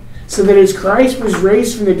death, so that as Christ was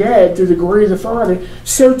raised from the dead through the glory of the Father,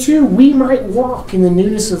 so too we might walk in the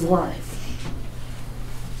newness of life.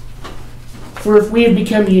 For if we have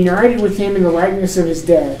become united with him in the likeness of his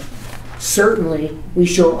death, certainly we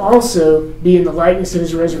shall also be in the likeness of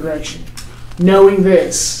his resurrection, knowing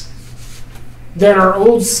this, that our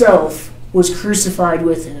old self was crucified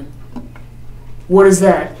with him. What is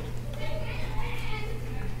that?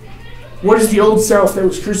 What is the old self that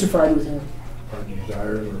was crucified with him? Our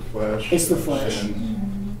desires, our flesh. It's the flesh.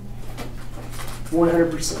 Sin.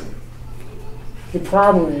 100%. The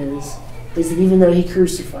problem is that even though he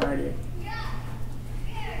crucified it,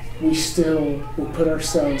 we still will put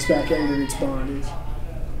ourselves back under its bondage.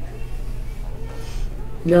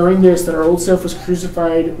 Knowing this, that our old self was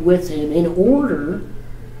crucified with him in order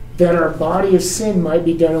that our body of sin might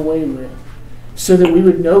be done away with, so that we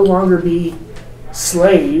would no longer be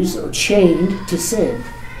slaves or chained to sin.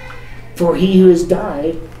 For he who has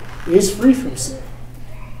died is free from sin.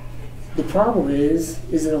 The problem is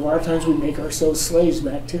that a lot of times we make ourselves slaves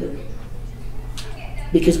back to it,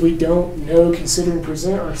 because we don't know, consider, and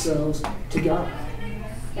present ourselves to God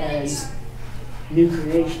as new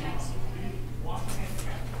creations.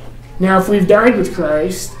 Now, if we've died with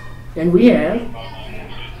Christ, and we have,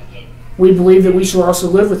 we believe that we shall also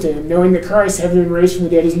live with him, knowing that Christ, having been raised from the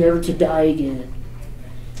dead, is never to die again.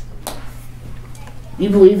 You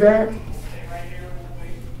believe that?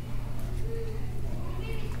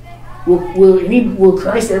 Will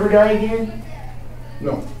Christ ever die again?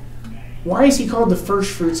 No. Why is he called the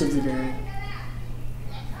first fruits of the dead?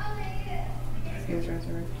 His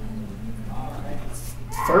resurrection.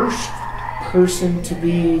 First person to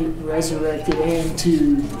be resurrected and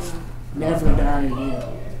to never die again.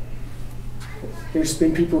 There's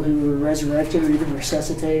been people who were resurrected or even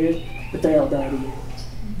resuscitated, but they all died again.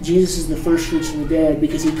 Jesus is the first fruits from the dead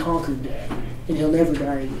because he conquered death, and he'll never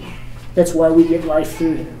die again. That's why we get life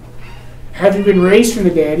through him. Having been raised from the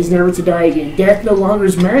dead, he's never to die again. Death no longer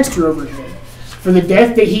is master over him. For the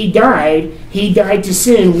death that he died to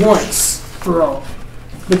sin once for all.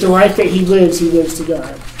 But the life that he lives to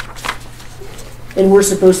God. And we're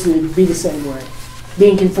supposed to be the same way.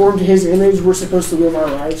 Being conformed to his image, we're supposed to live our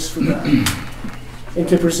lives for God. And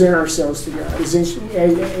to present ourselves to God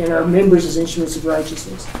and our members as instruments of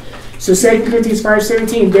righteousness. So 2 Corinthians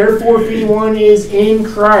 5:17, therefore if anyone is in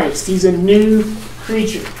Christ, he's a new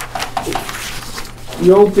creature.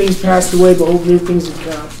 The old things passed away, behold, new things have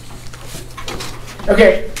come.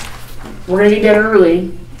 Okay, we're going to get done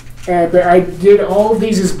early, but I did all of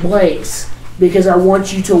these as blanks because I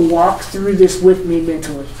want you to walk through this with me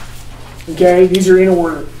mentally. Okay, these are in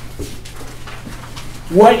order.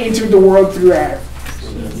 What entered the world through Adam?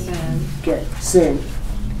 Sin. Okay, sin.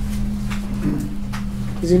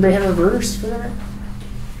 Does anybody have a verse for that?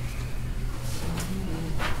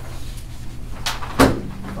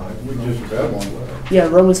 We just read one. Yeah,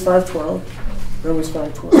 Romans 5:12. Romans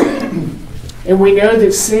 5:12. And we know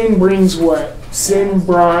that sin brings what? Sin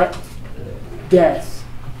brought death.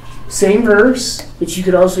 Same verse, but you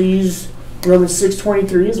could also use Romans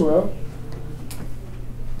 6:23 as well.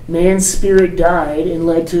 Man's spirit died and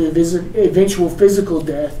led to eventual physical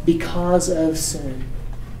death because of sin.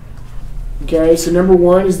 Okay, so number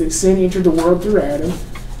one is that sin entered the world through Adam.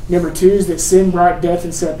 Number two is that sin brought death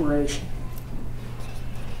and separation.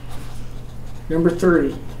 Number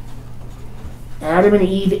three, Adam and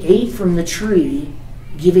Eve ate from the tree,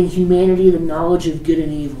 giving humanity the knowledge of good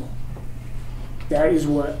and evil. That is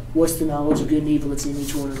what? What's the knowledge of good and evil that's in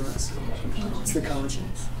each one of us? It's the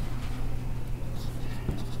conscience.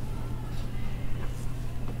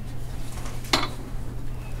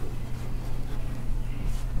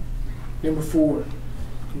 Number four,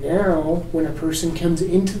 now when a person comes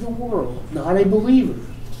into the world, not a believer,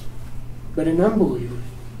 but an unbeliever,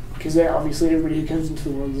 because obviously everybody who comes into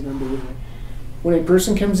the world is an unbeliever. When a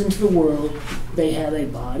person comes into the world, they have a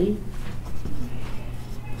body.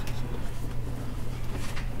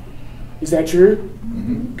 Is that true?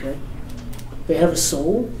 Mm-hmm. Okay. They have a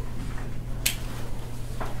soul.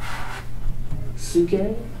 Suke.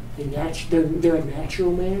 They're a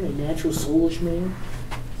natural man, a natural soulish man.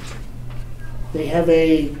 They have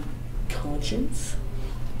a conscience.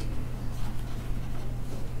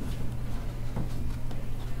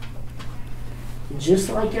 Just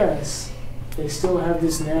like us, they still have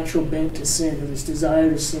this natural bent to sin, or this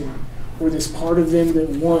desire to sin, or this part of them that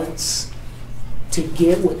wants to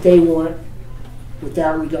get what they want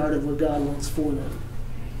without regard of what God wants for them,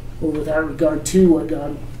 or without regard to what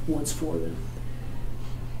God wants for them.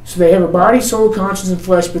 So they have a body, soul, conscience, and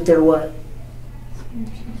flesh, but they're what?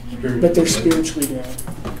 But they're spiritually dead.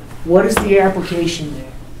 What is the application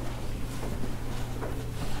there?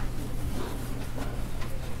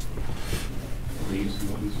 Believes he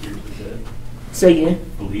won't be spiritually dead. Say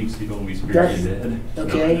again. Believes he won't be spiritually dead.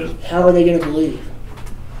 Okay. How are they going to believe?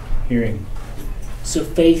 Hearing. So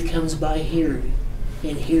faith comes by hearing,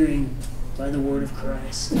 and hearing by the word of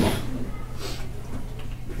Christ.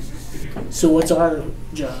 So what's our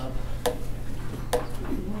job?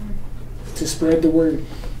 To spread the word.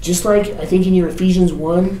 Just like, I think in your Ephesians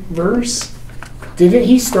 1 verse, didn't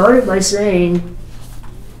he start it by saying,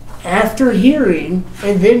 after hearing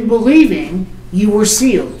and then believing, you were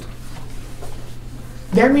sealed?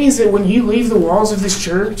 That means that when you leave the walls of this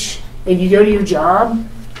church and you go to your job,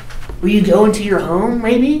 or you go into your home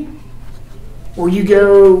maybe, or you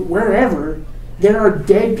go wherever, there are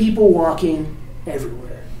dead people walking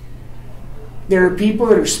everywhere. There are people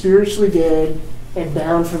that are spiritually dead and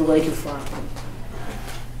bound for the lake of fire.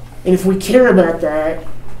 And if we care about that,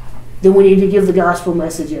 then we need to give the gospel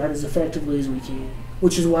message out as effectively as we can,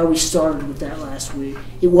 which is why we started with that last week.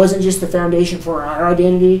 It wasn't just the foundation for our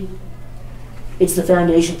identity, it's the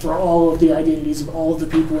foundation for all of the identities of all of the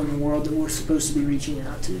people in the world that we're supposed to be reaching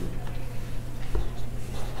out to.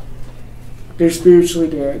 They're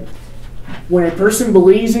spiritually dead. When a person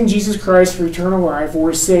believes in Jesus Christ for eternal life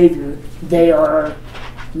or a Savior, they are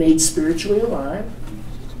made spiritually alive.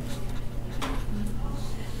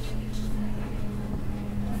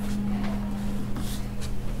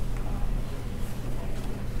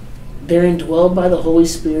 They're indwelled by the Holy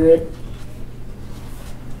Spirit.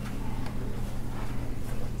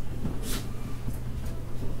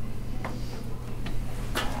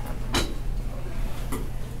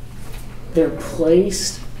 They're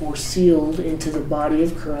placed or sealed into the body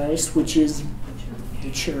of Christ, which is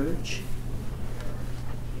the church.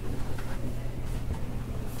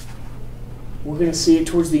 We're going to see it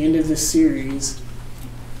towards the end of this series.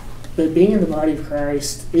 But being in the body of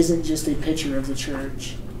Christ isn't just a picture of the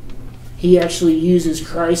church. He actually uses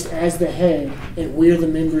Christ as the head, and we're the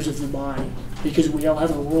members of the body, because we all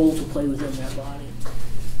have a role to play within that body.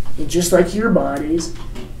 And just like your bodies,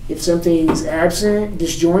 if something's absent,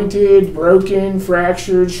 disjointed, broken,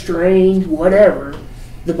 fractured, strained, whatever,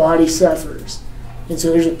 the body suffers. And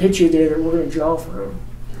so there's a picture there that we're going to draw from.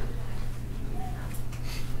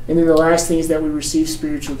 And then the last thing is that we receive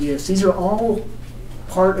spiritual gifts. These are all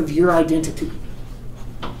part of your identity.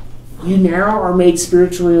 You now are made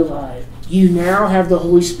spiritually alive. You now have the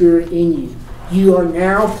Holy Spirit in you. You are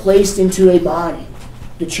now placed into a body,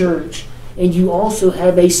 the church, and you also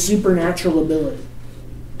have a supernatural ability.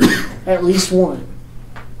 At least one.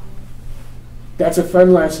 That's a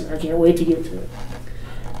fun lesson. I can't wait to get to it.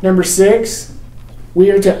 Number 6, we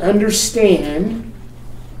are to understand,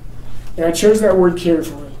 and I chose that word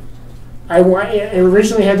carefully. I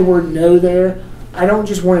originally had the word know there. I don't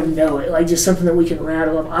just want to know it, like just something that we can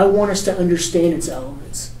rattle up. I want us to understand its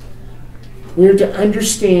elements. We are to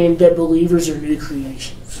understand that believers are new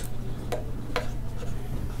creations.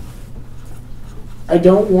 I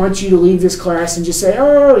don't want you to leave this class and just say,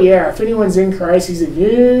 oh yeah, if anyone's in Christ, he's a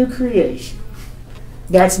new creation.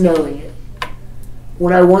 That's knowing it.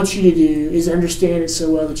 What I want you to do is understand it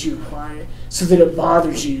so well that you apply it, so that it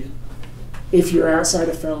bothers you if you're outside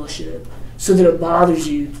of fellowship, so that it bothers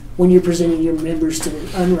you when you're presenting your members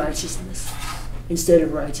to unrighteousness instead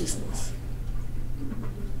of righteousness.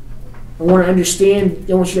 I want you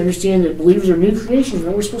to understand that believers are new creations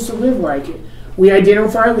and we're supposed to live like it. We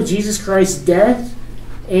identify with Jesus Christ's death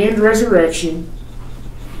and resurrection,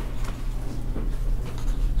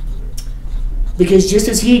 because just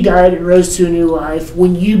as he died and rose to a new life,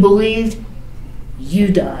 when you believed, you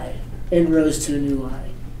died and rose to a new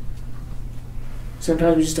life.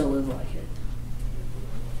 Sometimes we just don't live like it.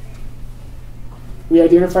 We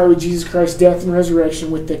identify with Jesus Christ's death and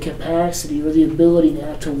resurrection with the capacity or the ability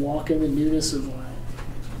now to walk in the newness of life.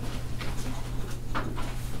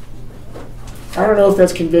 I don't know if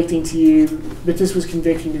that's convicting to you, but this was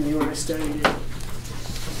convicting to me when I studied it.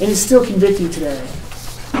 And it's still convicting today.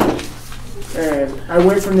 And I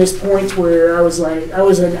went from this point where I was like, I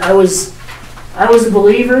was a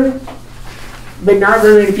believer, but not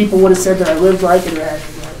very many people would have said that I lived like it or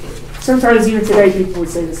acted like it. Sometimes even today people would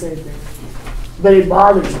say the same thing. But it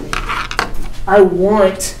bothers me. I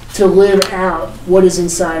want to live out what is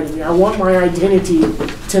inside of me. I want my identity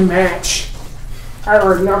to match,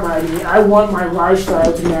 or not my identity, I want my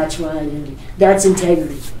lifestyle to match my identity. That's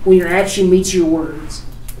integrity, when your action meets your words.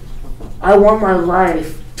 I want my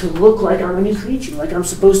life to look like I'm a new creature, like I'm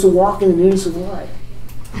supposed to walk in the newness of life.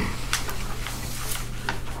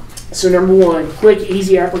 So number 1, quick,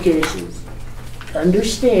 easy applications.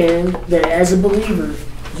 Understand that as a believer,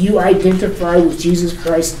 you identify with Jesus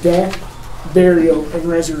Christ's death, burial, and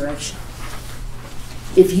resurrection.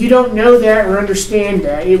 If you don't know that or understand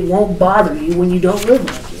that, it won't bother you when you don't live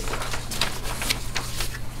like it.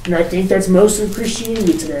 And I think that's most of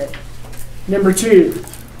Christianity today. Number 2,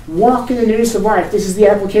 walk in the newness of life. This is the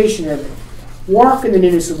application of it. Walk in the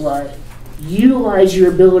newness of life. Utilize your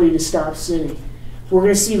ability to stop sinning. We're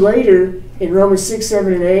going to see later in Romans 6,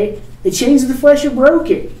 7, and 8, the chains of the flesh are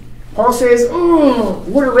broken. Paul says, oh,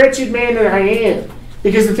 what a wretched man that I am.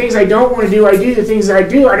 Because the things I don't want to do, I do. The things I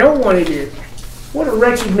do, I don't want to do. What a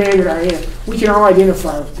wretched man that I am. We can all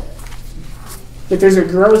identify with that. But there's a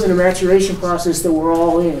growth and a maturation process that we're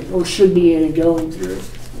all in, or should be in and going through.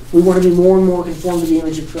 We want to be more and more conformed to the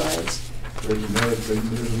image of Christ. There's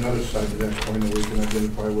another side to that coin that we can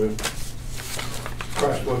identify with.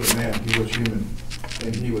 Christ was a man, he was human,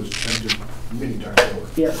 and he was tempted many times over.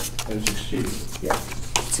 Yeah. And succeeded. Yeah.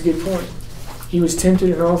 It's a good point. He was tempted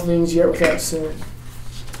in all things, yet without sin.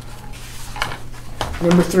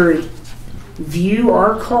 Number 3, view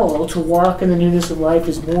our call to walk in the newness of life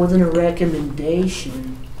as more than a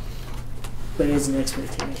recommendation, but as an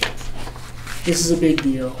expectation. This is a big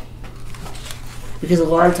deal. Because a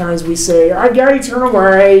lot of times we say, I've got eternal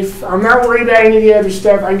life, I'm not worried about any of the other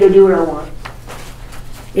stuff, I can go do what I want.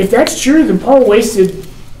 If that's true, then Paul wasted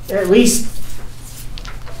at least,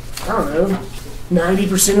 I don't know,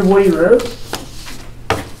 90% of what he wrote.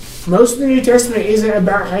 Most of the New Testament isn't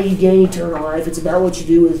about how you gain eternal life. It's about what you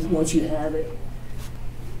do with once you have it.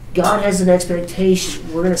 God has an expectation.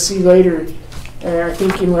 We're going to see later, I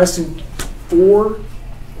think in lesson 4,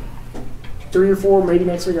 3 or 4, maybe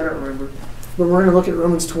next week, I don't remember. But we're going to look at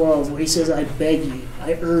Romans 12, where he says, I beg you,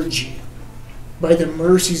 I urge you. by the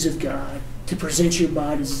mercies of God to present your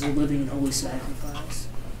bodies as a living and holy sacrifice.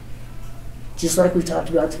 Just like we talked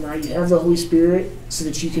about tonight, you have the Holy Spirit so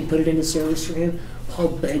that you can put it into service for Him. Paul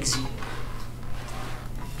begs you.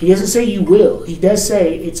 He doesn't say you will. He does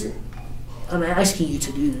say, I'm asking you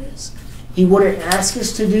to do this. He wouldn't ask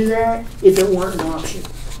us to do that if it weren't an option.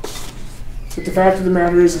 But the fact of the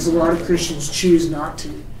matter is a lot of Christians choose not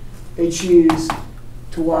to. They choose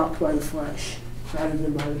to walk by the flesh rather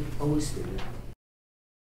than by the Holy Spirit.